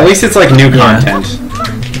 Yeah, at least it's like new content.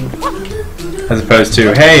 As opposed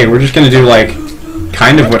to, hey, we're just gonna do like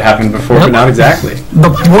kind of what happened before, but not exactly. The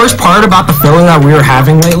worst part about the filler that we were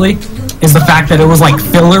having lately is the fact that it was like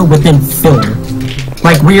filler within filler.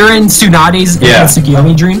 Like we were in Tsunade's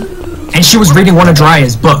Tsukiyomi dream, and she was reading one of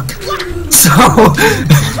Jiraiya's book. So.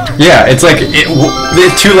 Yeah, it's like the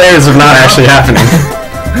 2 layers of not actually happening.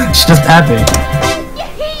 It's just epic.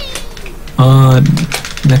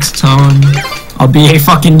 Next time, I'll be a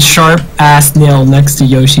fucking sharp ass nail next to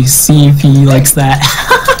Yoshi. See if he likes that.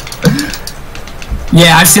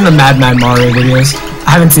 Yeah, I've seen the Mad Mario videos.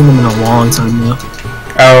 I haven't seen them in a long time though.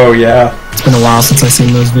 Oh yeah. It's been a while since I've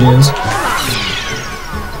seen those videos.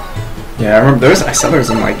 Yeah, I remember those. I saw those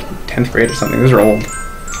in like 10th grade or something. Those are old.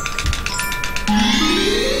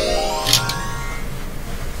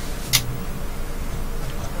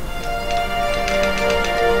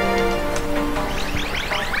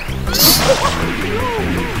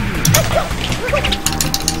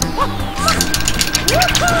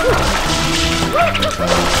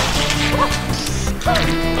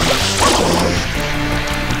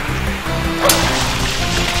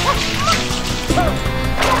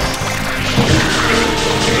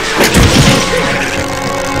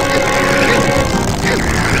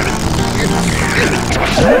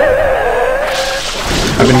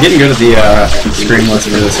 I've been getting good at the screen list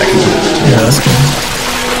for the second one. Yeah, that's cool.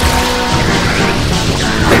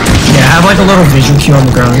 Yeah, I have like a little visual cue on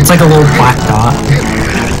the ground. It's like a little black dot.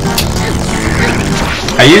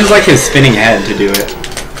 I use like his spinning head to do it.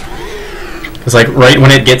 Cause like right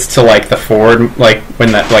when it gets to like the forward, like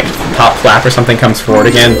when that like top flap or something comes forward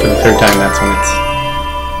again for the 3rd time, that's when it's.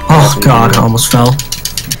 Oh god, I almost fell.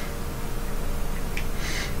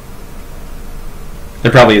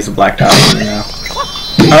 There probably is a black dot in there now.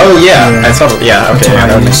 Oh yeah, I saw the, yeah, okay, yeah,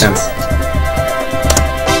 that would make sense.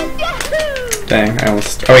 Dang, I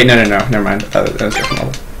almost, oh wait, no, never mind, that was a different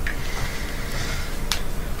level.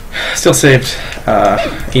 Still saved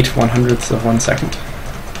 8/100ths of 1 second.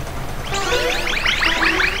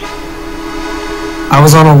 I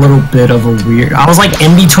was on a little bit of a weird, I was like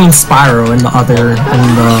in between Spyro and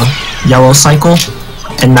the yellow cycle,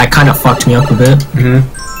 and that kind of fucked me up a bit.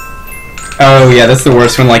 Oh yeah, that's the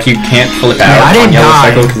worst when like you can't flip out on yellow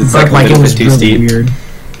cycle because it's like a little bit too steep. Weird.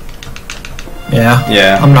 Yeah.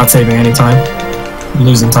 Yeah. I'm not saving any time. I'm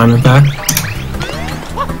losing time with that.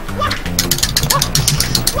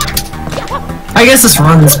 I guess this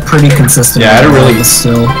run is pretty consistent. Yeah, I had a really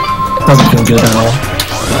still doesn't feel good at all.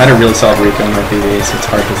 I had a really solid Rico in my PvE, so it's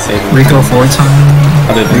hard to save him. Rico 4 time.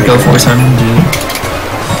 Other than Rico 4 time, dude.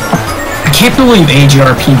 I can't believe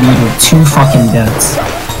AGR Pv'd with 2 fucking deaths.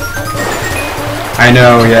 I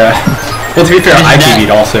know, yeah. Well, to be fair, I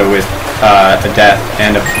Pv'd also with a death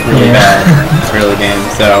and a really bad early game,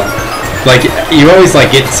 so like you always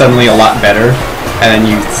like get suddenly a lot better, and then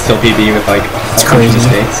you still PvE with like a bunch of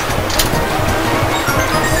mistakes.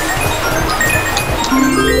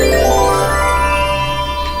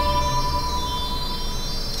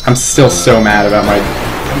 I'm still so mad about my.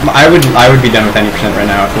 I would be done with any percent right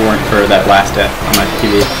now if it weren't for that last death on my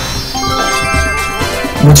PvE.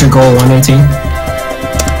 What's your goal? 118.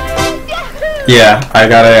 Yeah, I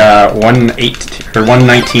got a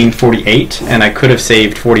 119.48, and I could have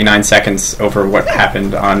saved 49 seconds over what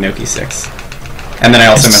happened on Noki 6. And then I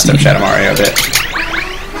also messed up Shadow Mario a bit.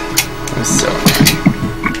 It was so.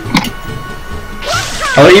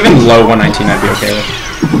 Although even low 119 I'd be okay with.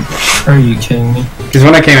 Are you kidding me? Because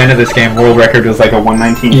when I came into this game, world record was like a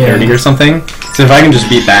 119.30 or something. So if I can just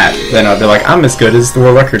beat that, then I'll be like, I'm as good as the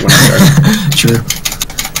world record when I started. True.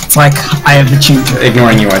 It's like, I have achieved it.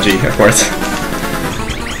 Ignoring UIG, of course.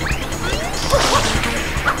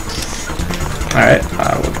 Alright,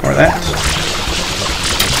 we'll ignore that.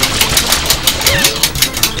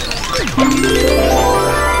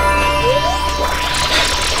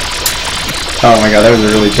 Oh my god, that was a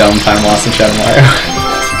really dumb time loss in Shadow Mario.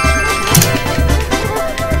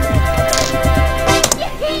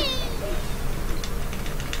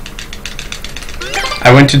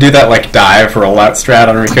 I went to do that like dive rollout strat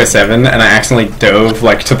on Rico 7, and I accidentally dove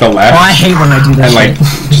like to the left. Oh, I hate when I do that. And like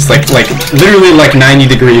just like literally like 90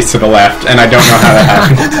 degrees to the left, and I don't know how that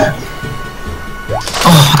happened.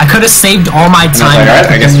 Oh, I could have saved all my time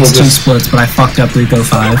I guess in we'll these two just... splits, but I fucked up Rico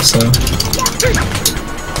 5, so...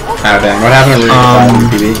 Oh dang, what happened to Rico 5 on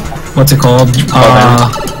TV? What's it called?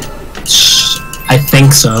 I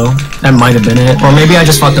think so. That might have been it. Or maybe I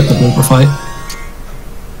just fucked up the blooper fight.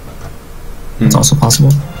 It's also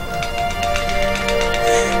possible.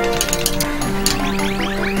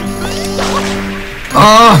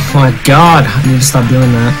 Oh my god, I need to stop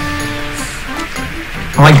doing that.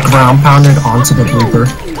 I like ground pounded onto the blooper.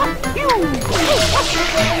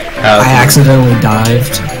 I accidentally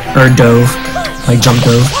dived. Or dove. Like jump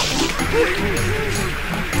dove.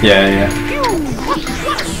 Yeah.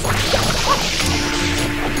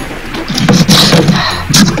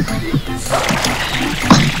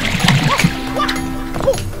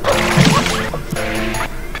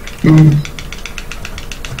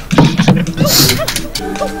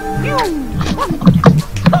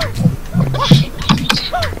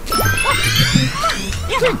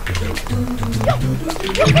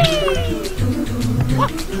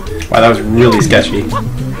 Wow, that was really sketchy.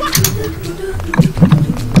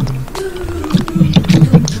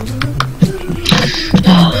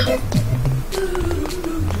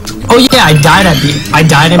 Oh yeah, I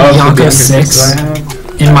died in Bianco 6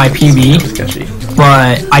 in my PB,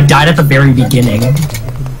 but I died at the very beginning.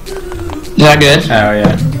 Is that good? Oh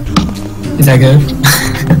yeah. Is that good?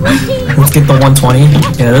 Let's get the 120.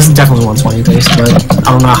 Yeah, this is definitely 120 pace, but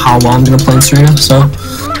I don't know how long I'm gonna play in Serena, so.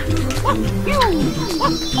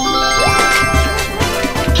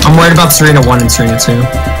 I'm worried about Serena 1 and Serena 2,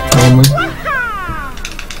 only.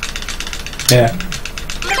 Yeah.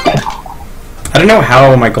 I don't know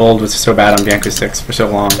how my gold was so bad on Bianco 6 for so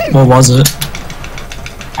long. What was it?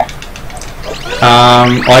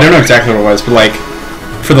 Well, I don't know exactly what it was, but like,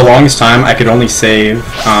 for the longest time, I could only save,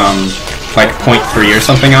 like 0.3 or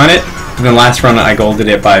something on it. And then last run, I golded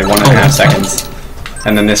it by 1.5 seconds.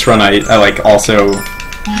 And then this run, I like also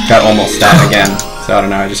got almost that again. So I don't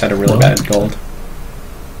know, I just had a really bad gold.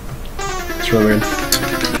 It's really weird.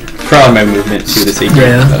 Probably my movement to the secret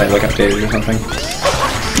that I like updated or something.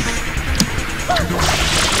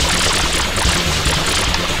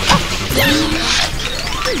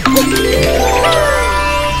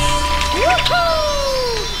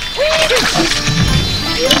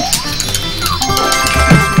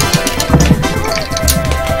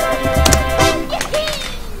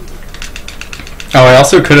 Oh, I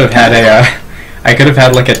also could have had I could have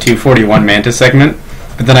had like a 241 Manta segment,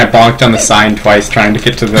 but then I bonked on the sign twice trying to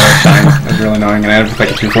get to the shine. It was really annoying, and I ended up with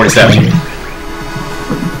like a 247.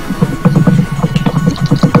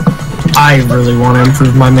 I really want to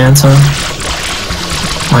improve my Manta.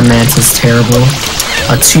 My Manta's terrible.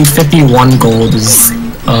 A 251 gold is,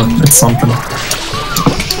 it's something.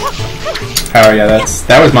 Oh yeah,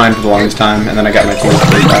 that was mine for the longest time, and then I got my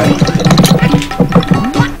 245.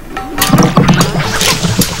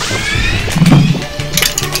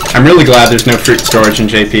 I'm really glad there's no fruit storage in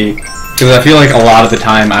JP, because I feel like a lot of the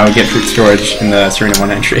time I would get fruit storage in the Serena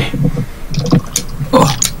 1 entry. Oh.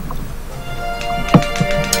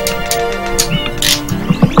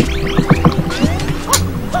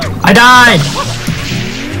 I died!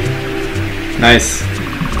 Nice.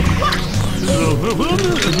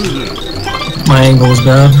 My angle was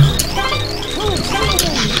bad.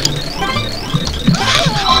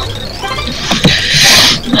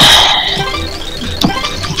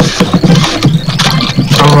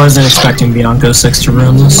 I wasn't expecting Bianco 6 to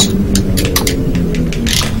run this.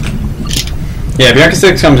 Yeah, Bianco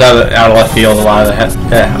 6 comes out of left field a lot of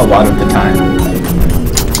the time.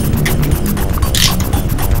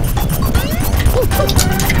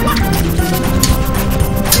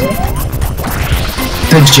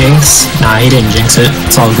 Good jinx. Nah, he didn't jinx it.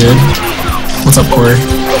 It's all good. What's up, Corey?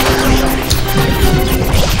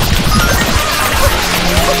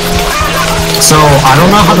 So, I don't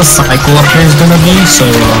know how the cycle up here is gonna be, so,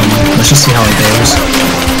 let's just see how it goes.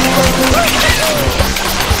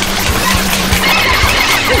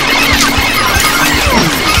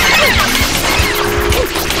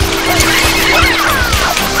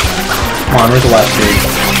 Come on, where's the last stage?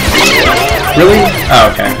 Really? Oh,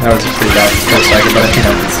 okay. That was a pretty bad first cycle, but I think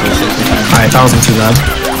I can still save some time. Alright, that wasn't too bad.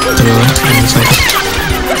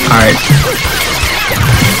 Alright.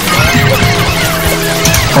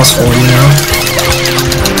 Plus 40 now.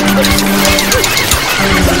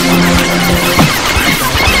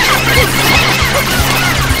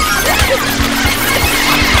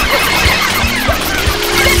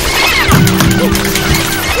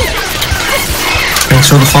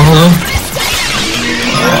 Thanks for the follow.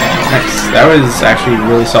 Nice. That was actually a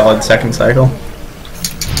really solid second cycle.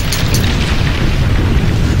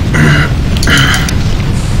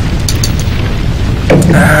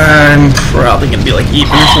 I'm probably gonna be like even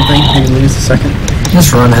or something. Maybe lose a second.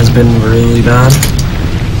 This run has been really bad.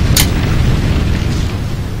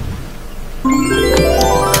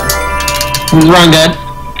 Is the run good?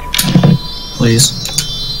 Please.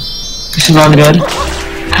 Is the run good?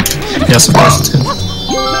 Yes, of course it's good.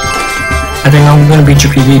 I think I'm gonna beat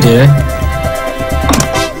your PB today.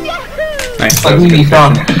 Nice. Like me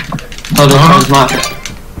from. Oh, this one's not.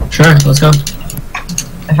 Sure, let's go.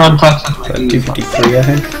 I found Plex. 253, I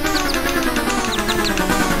think.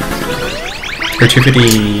 Or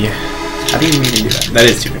 250. How do you even do that? That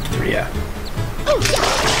is 253, yeah.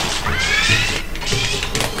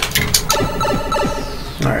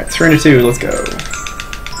 Alright, 3 and 2, let's go.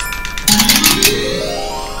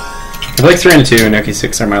 I feel like 3 and 2 and Noki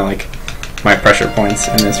 6 are my pressure points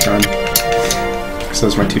in this run. So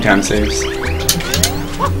those are my 2-time saves.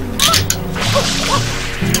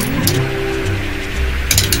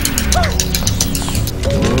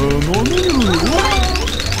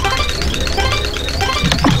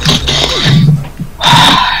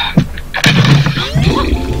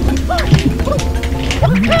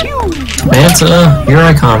 Manta, here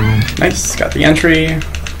I come. Nice, got the entry.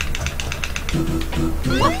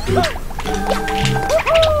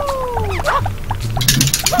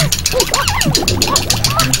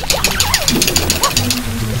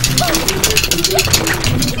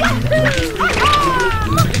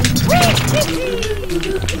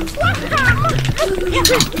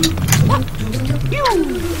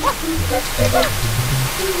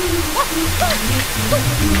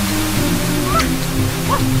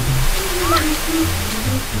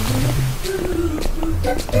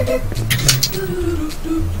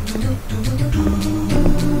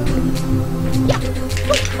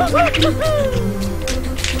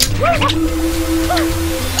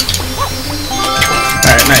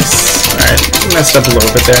 Alright, nice. Alright, messed up a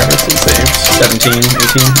little bit there, but still saved. 17, 18.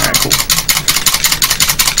 Alright, cool.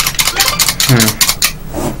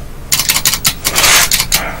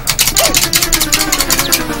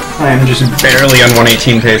 I am just barely on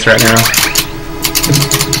 118 pace right now.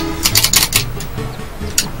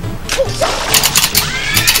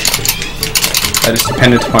 That is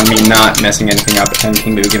dependent upon me not messing anything up and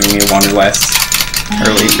Kingu giving me one or less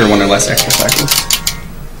early or one or less extra cycles.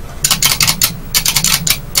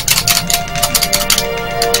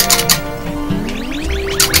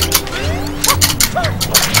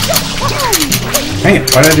 Dang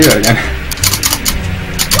it, why did I do that again?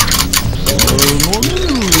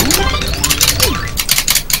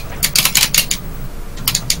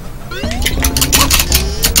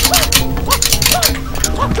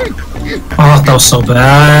 Oh, that was so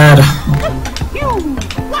bad.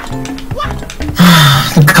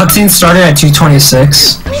 The cutscene started at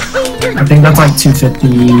 226. I think that's like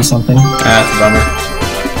 250 something. That's a bummer.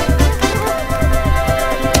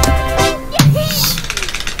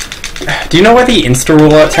 Do you know why the insta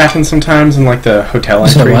rollouts happen sometimes in like the hotel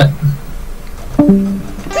entry? What?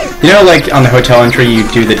 You know, like on the hotel entry, you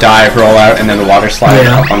do the dive rollout and then the water slide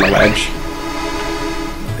up on the ledge.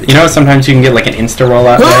 You know, sometimes you can get like an insta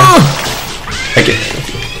rollout there.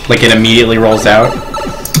 Like it immediately rolls out.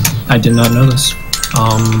 I did not know this.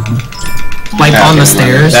 Like on the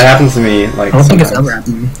stairs. That happens to me. Like I don't think it's ever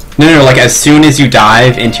happened to me. No, like as soon as you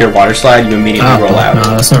dive into your water slide, you immediately roll out. No,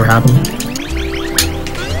 that's never happened.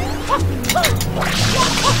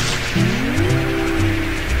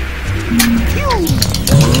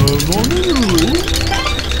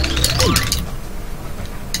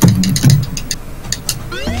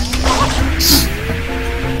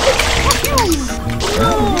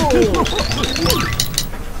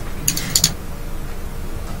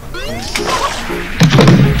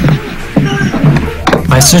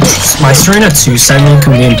 My Serena 2 segment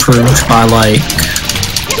can be improved by like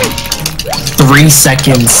 3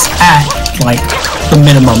 seconds at like the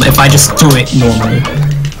minimum if I just do it normally.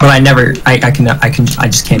 But I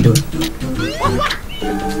just can't do it.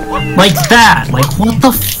 Like that! Like what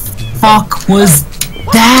the fuck was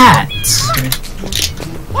that?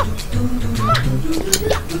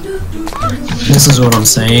 This is what I'm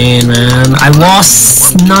saying, man. I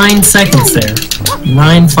lost 9 seconds there.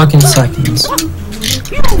 9 fucking seconds.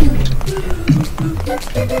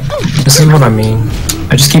 This is what I mean.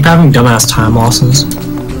 I just keep having dumbass time losses.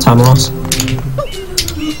 Time loss.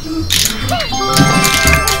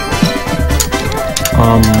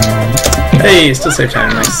 Hey, still save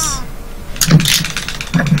time, nice.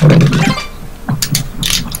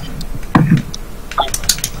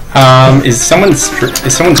 Is someone's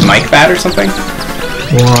mic bad or something?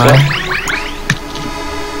 What?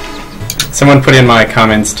 Someone put in my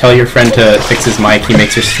comments, tell your friend to fix his mic, he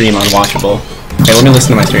makes your stream unwatchable. Okay, let me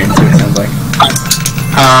listen to my stream and see what it sounds like.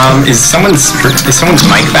 Is someone's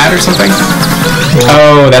mic bad or something?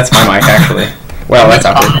 Oh, that's my mic actually. Well, that's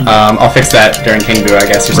awkward. I'll fix that during King Boo, I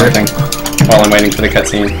guess, or something, while I'm waiting for the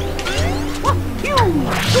cutscene.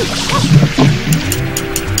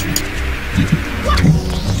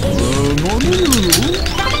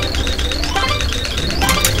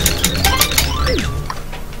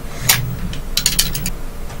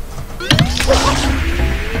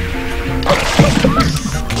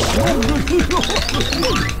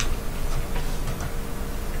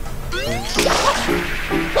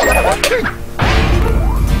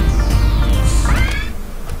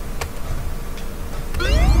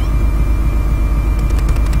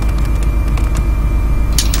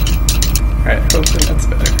 Alright, hopefully that's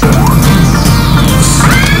better.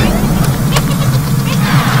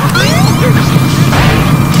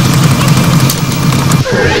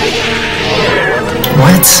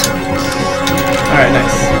 What? Alright,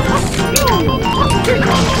 nice.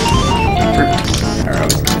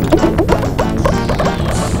 Arrows.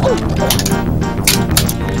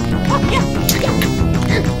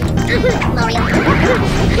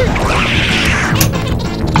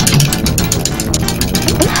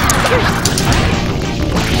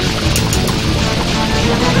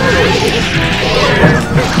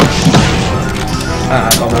 Ah, I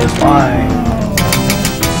thought that was flying.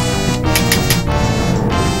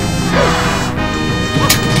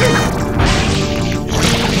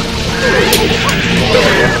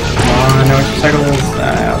 Come on, no extra cycles. Ah,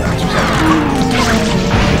 no extra cycles.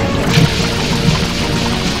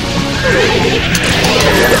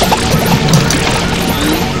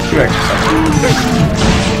 Two extra cycles.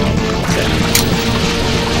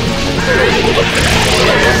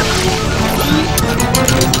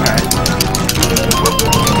 Alright.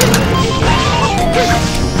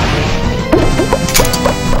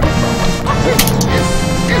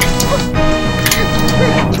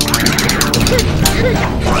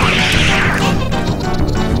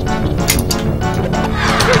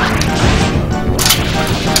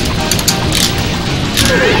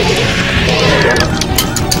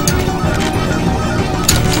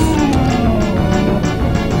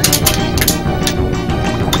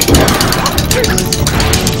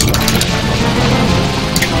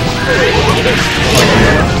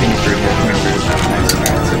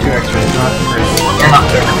 So two extras, not great.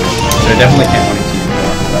 So I definitely can't want to use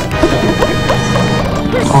more, but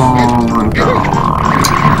Oh my god.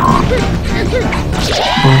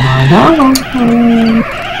 Oh my god.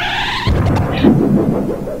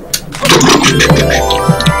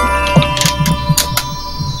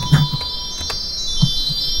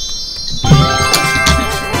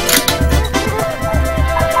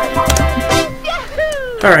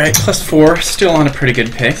 Alright, +4, still on a pretty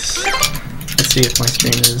good pace. Let's see if my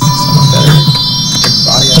stream is somewhat better. Check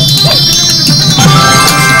the audio.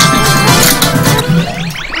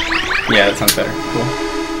 Yeah, that sounds better. Cool.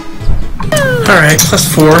 Alright,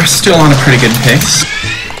 +4, still on a pretty good pace.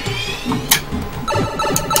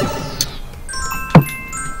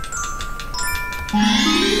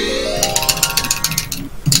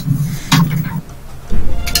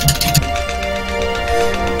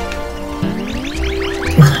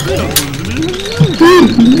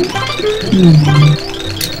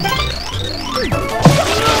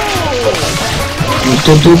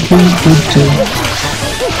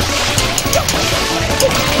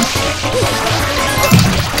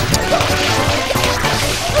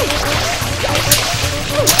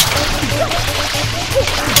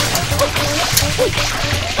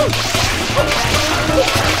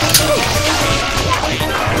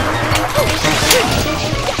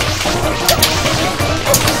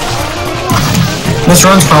 This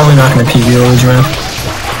run's probably not going to PB Village ramp,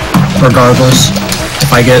 regardless,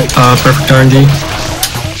 if I get perfect RNG.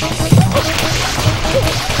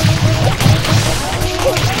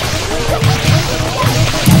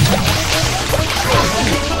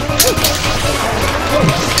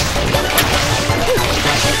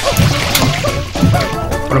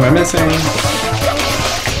 What am I missing?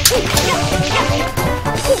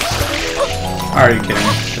 Are you kidding? I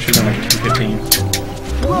should have done like a 215.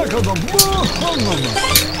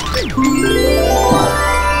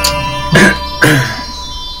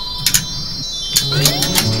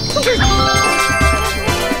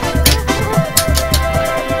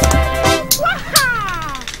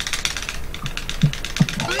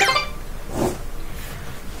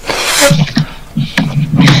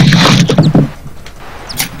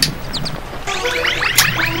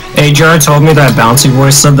 Jared told me that Bouncy Boy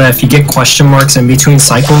said that if you get question marks in between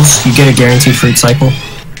cycles, you get a guaranteed fruit cycle.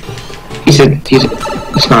 He said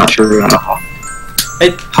it's not true at all.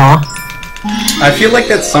 Huh? I feel like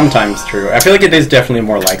that's sometimes true. I feel like it is definitely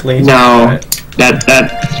more likely. No, that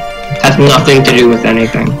has nothing to do with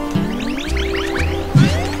anything.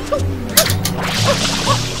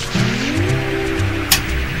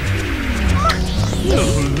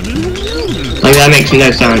 Like, that makes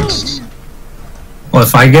no sense. Well,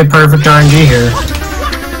 if I get perfect RNG here...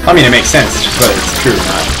 I mean, it makes sense, just whether it's true or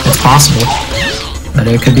not. It's possible. But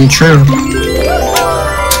it could be true.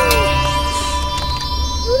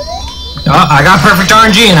 Oh, I got perfect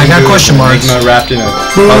RNG and I got question marks. Enigma wrapped in a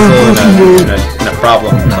puzzle in a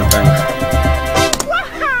problem or something.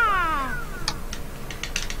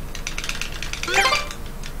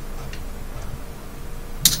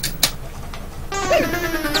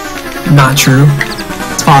 Not true.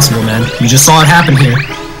 It's possible, man. You just saw it happen here.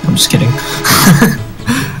 I'm just kidding.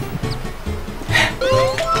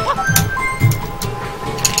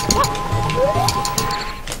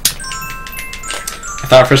 I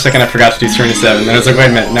thought for a second I forgot to do 77, then I was like, wait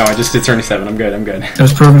a minute, no, I just did 77, I'm good, I'm good. It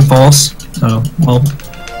was proven false. Oh, well.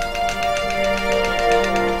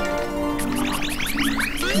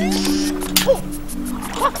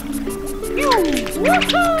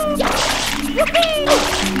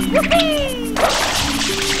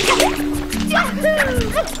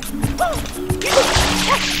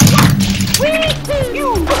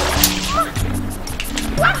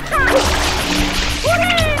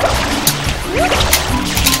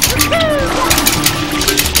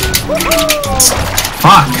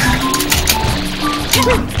 Fuck!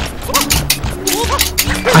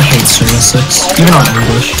 I hate Stream 6, even on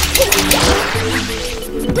English.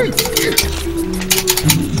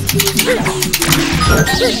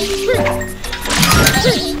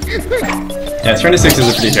 Yeah, Stream 6 is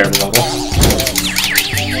a pretty terrible level.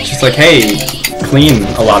 It's just like, hey, clean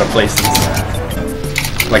a lot of places.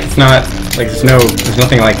 Like, it's not, like, there's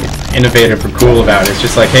nothing, like, innovative or cool about it. It's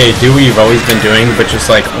just like, hey, do what you've always been doing, but just,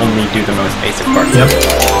 like, only do the most basic parts. Yep.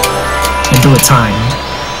 And do it timed.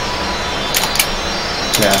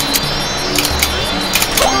 Yeah.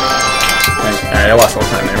 Alright, I lost all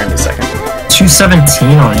time there in a second.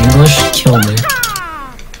 217 on English? Kill me.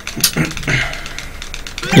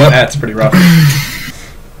 Yep. That's pretty rough.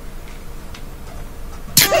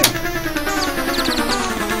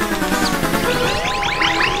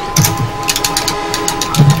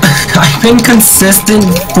 I've been consistent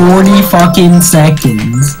 40 fucking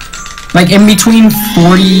seconds. Like, in between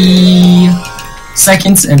 40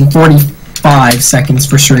 seconds and 45 seconds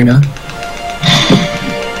for Serena.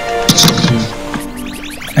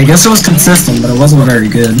 I guess it was consistent, but it wasn't very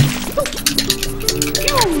good.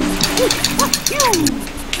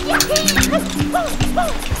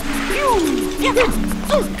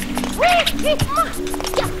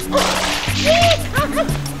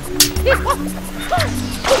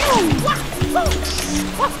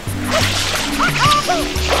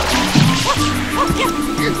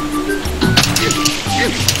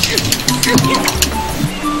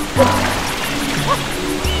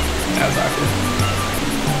 That was awkward.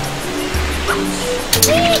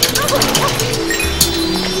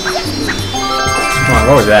 Come on,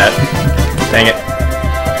 what was that? Dang it.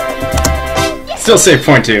 Still save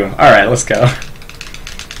point 2. Alright, let's go.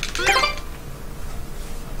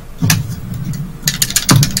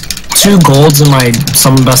 Two golds and my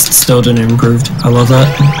summon best still didn't improve. I love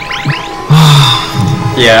that.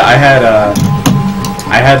 Yeah, I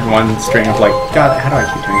had one string of like, God, how do I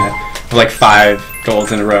keep doing that? Of like 5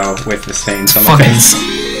 golds in a row with the same summon base.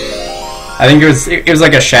 I think it was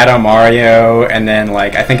like a Shadow Mario, and then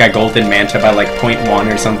like I think I golded Manta by like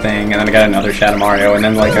 0.1 or something, and then I got another Shadow Mario, and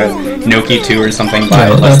then like a Noki 2 or something by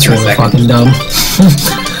less than a second. Fucking dumb.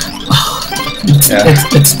 Yeah.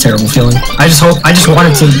 It's a terrible feeling. I just want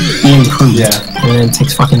it to be improved. Yeah. And then it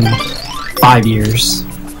takes fucking 5 years.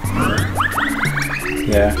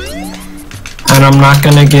 Yeah. And I'm not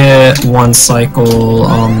gonna get one cycle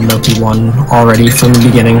Noki 1 already from the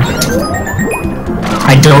beginning.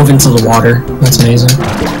 I dove into the water. That's amazing.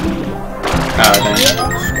 Oh, dang.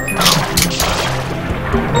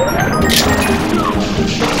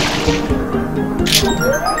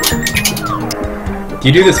 Do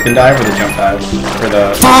you do the spin dive or the jump dive? Or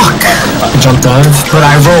the... Fuck! Jump dive. But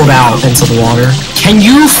I rolled out into the water. Can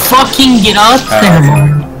you fucking get up there?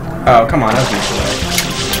 Oh, come on. That was me.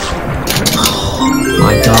 Oh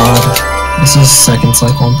my god. This is second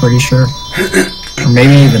cycle, I'm pretty sure. Or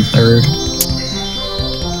maybe even third.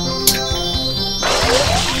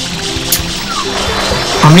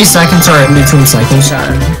 How many seconds are in between cycles?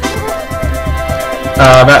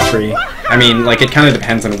 About 3. I mean, like, it kind of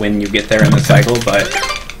depends on when you get there in the cycle, but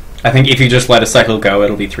I think if you just let a cycle go,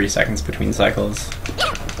 it'll be 3 seconds between cycles.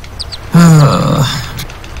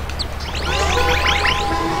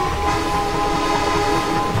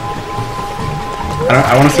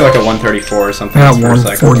 I want to see like a 134 or something. I got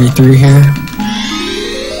 143 here.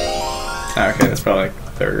 Okay, that's probably like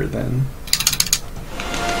 3rd then.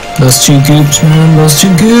 Those 2 goops, man. Those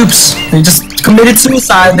 2 goops. They just committed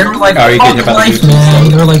suicide. They were like, oh, fuck life,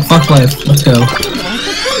 man. They were like, fuck life. Let's go.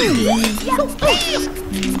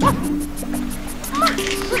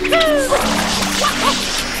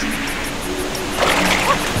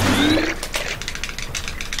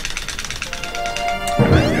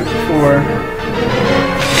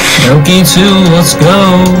 Yoki 2, let's go!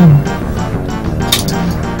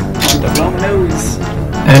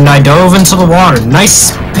 And I dove into the water.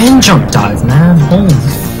 Nice spin jump dive, man. Holy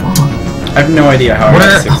fuck. I have no idea how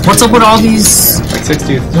what's up with all these... Like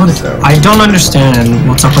 60. So. I don't understand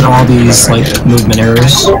what's up with all these, like, movement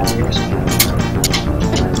errors.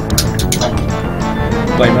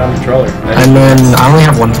 Blame it on the controller. And then, I only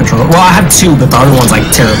have 1 controller. Well, I have 2, but the other one's, like,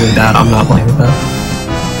 terribly bad. I'm not playing with that.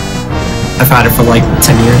 I've had it for like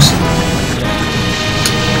 10 years.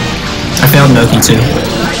 I failed Noki too.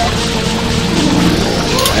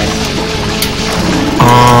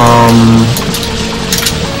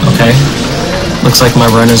 Okay. Looks like my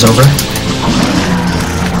run is over.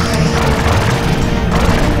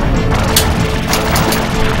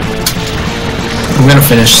 I'm gonna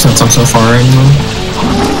finish since I'm so far in.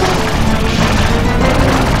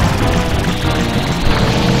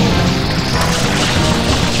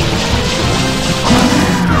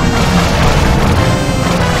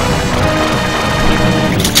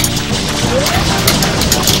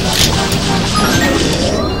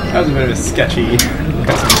 That was a bit of a sketchy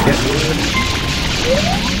custom skit.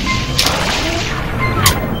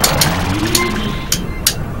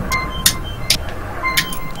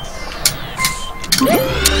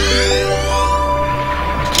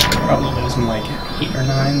 Probably losing like 8 or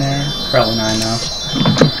 9 there. Probably 9 now.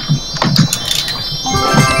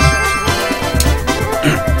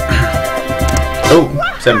 Oh,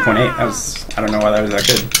 7.8. That was, I don't know why that was that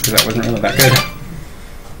good, because that wasn't really that good.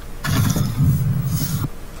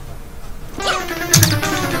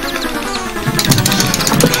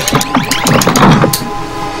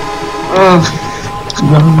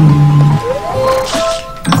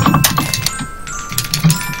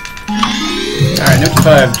 Alright, Noki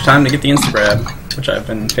 5, time to get the Insta-grab, which I've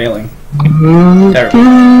been failing. Terrible.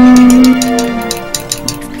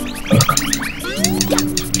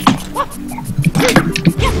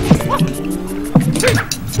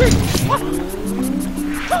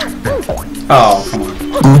 Oh, come on.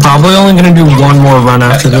 I'm probably only gonna do 1 more run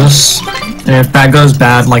after this. And if that goes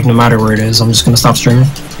bad, like no matter where it is, I'm just gonna stop streaming.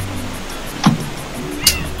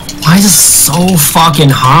 Why is it so fucking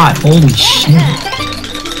hot? Holy shit.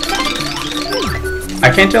 I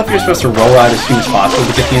can't tell if you're supposed to roll out as soon as possible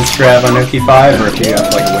to get the Insta-grab on Noki 5, or if you have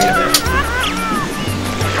to like wait a bit.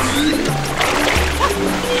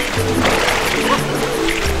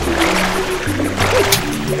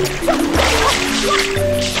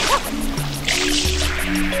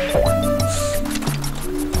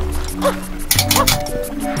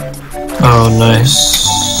 Oh, nice.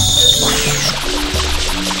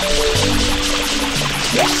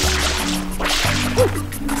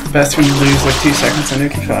 Best when you lose like 2 seconds on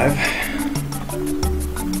Noki 5.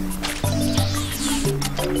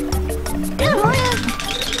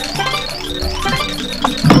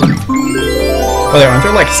 Oh, aren't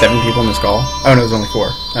there like 7 people in this call? Oh no, there's only 4.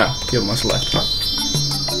 Oh, people must have left.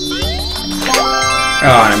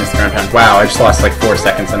 Oh, and I missed the ground pound. Wow, I just lost like 4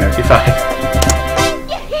 seconds on Noki 5.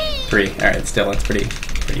 3. Alright, still, it's pretty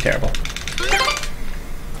terrible.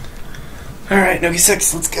 Alright, Noki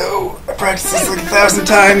 6, let's go. I practiced this like 1,000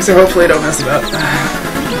 times, so hopefully I don't mess it up.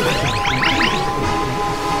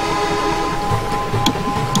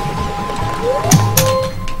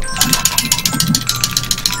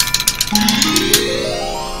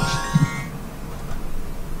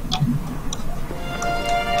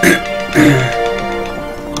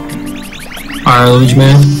 Alright, Luigi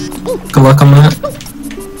man. Good luck on that.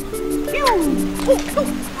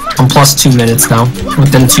 I'm plus 2 minutes now,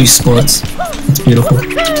 within 2 splits. It's beautiful.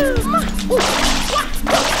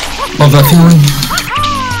 Love that feeling.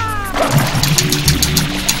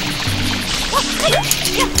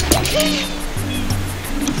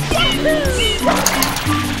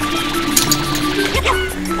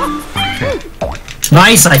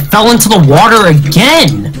 Nice, I fell into the water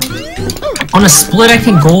again! On a split I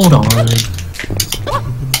can gold on.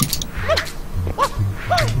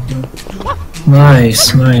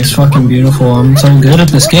 Nice, nice, fucking beautiful. I'm so good at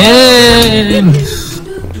this game!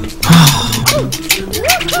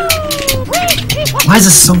 Why is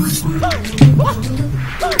this so fun?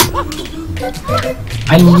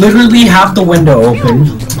 I literally have the window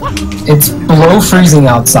open. It's below freezing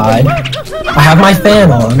outside. I have my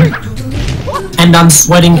fan on. And I'm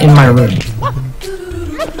sweating in my room.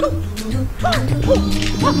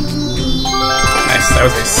 Nice, that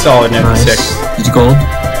was a solid note Nice. 6. Did you gold?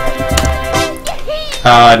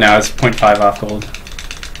 No, it's 0.5 off gold.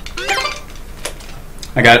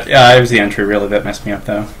 I got, it was the entry really that messed me up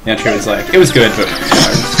though. The entry was like, it was good, but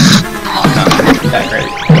not that great.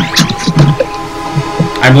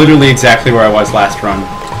 I'm literally exactly where I was last run.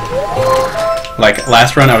 Like,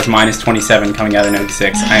 last run I was minus 27 coming out of Noki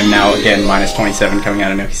 6. I am now again minus 27 coming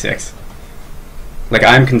out of Noki 6. Like,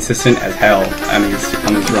 I'm consistent as hell on these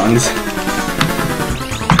runs.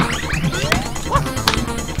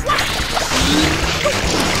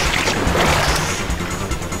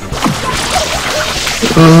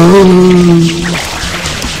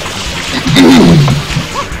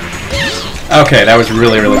 Okay, that was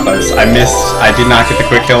really, really close. I did not get the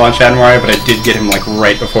quick kill on Shad Mario, but I did get him like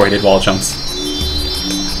right before he did wall jumps.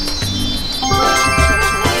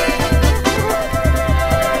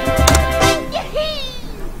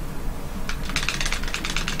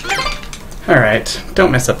 Alright,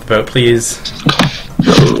 don't mess up the boat, please.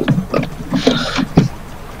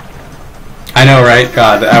 I know, right?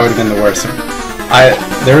 God, that would have been the worst.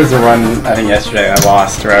 There was a run, I think yesterday, I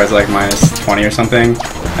lost, where I was like minus 20 or something,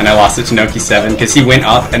 and I lost it to Noki 7, because he went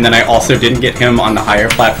up, and then I also didn't get him on the higher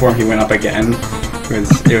platform, he went up again. It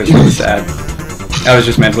was really sad. I was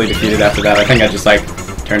just mentally defeated after that. I think I just like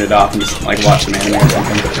turned it off and just like watched some anime or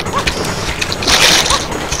something.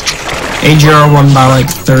 AGR won by like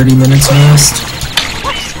 30 minutes missed.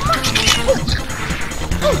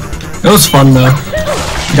 It was fun though.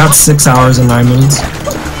 Got 6 hours and 9 minutes.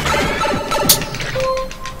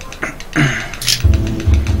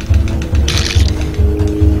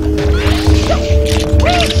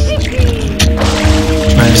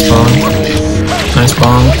 Nice bomb. Nice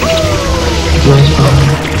bomb. Nice bomb.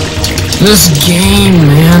 This game,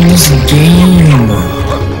 man, this game.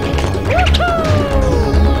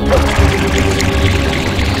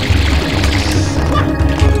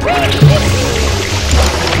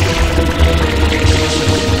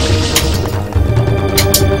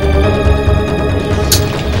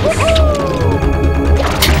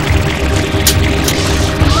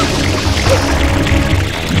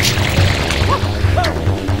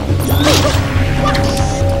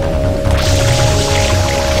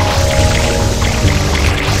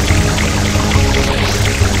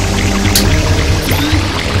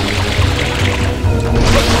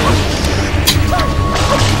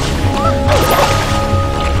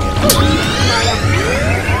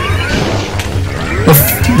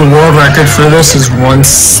 The world record for this is 1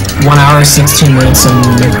 hour 16 minutes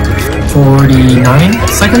and 49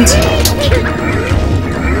 seconds?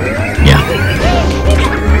 Yeah.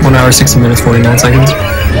 1 hour 16 minutes 49 seconds.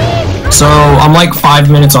 So I'm like 5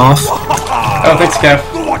 minutes off. Oh, thanks, Kev.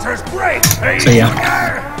 So yeah.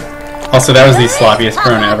 Also, that was the sloppiest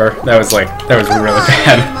Corona ever. That was really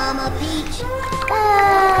bad.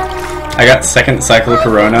 I got second cycle of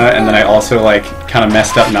Corona, and then I also like kind of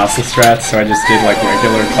messed up mouse strats, so I just did like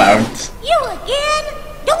regular clouds.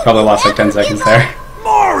 Probably lost like 10 seconds there.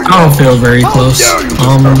 I don't feel very close.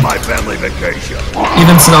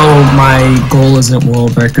 Even so, my goal isn't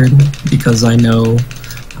world record because I know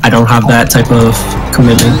I don't have that type of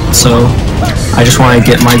commitment. So I just want to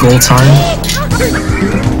get my goal time.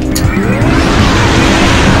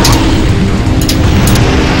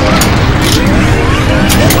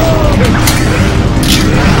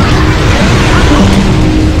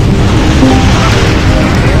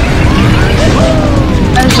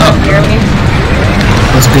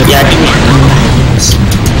 That's good. Yeah,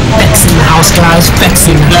 Bex in the house, guys. Bex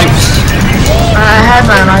in the house. I had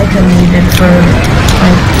my mic unmuted for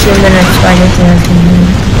like 2 minutes, but I didn't think I can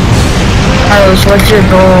mute. Carlos, what's your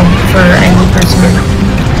goal for any person?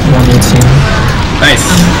 118. Nice.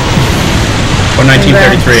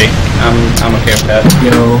 119.33. I'm okay with that.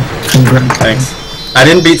 Yo, congrats. Thanks. I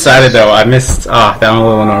didn't beat Sided though. I missed. That I'm a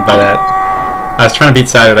little annoyed by that. I was trying to beat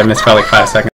Sided. I missed by like 5 seconds.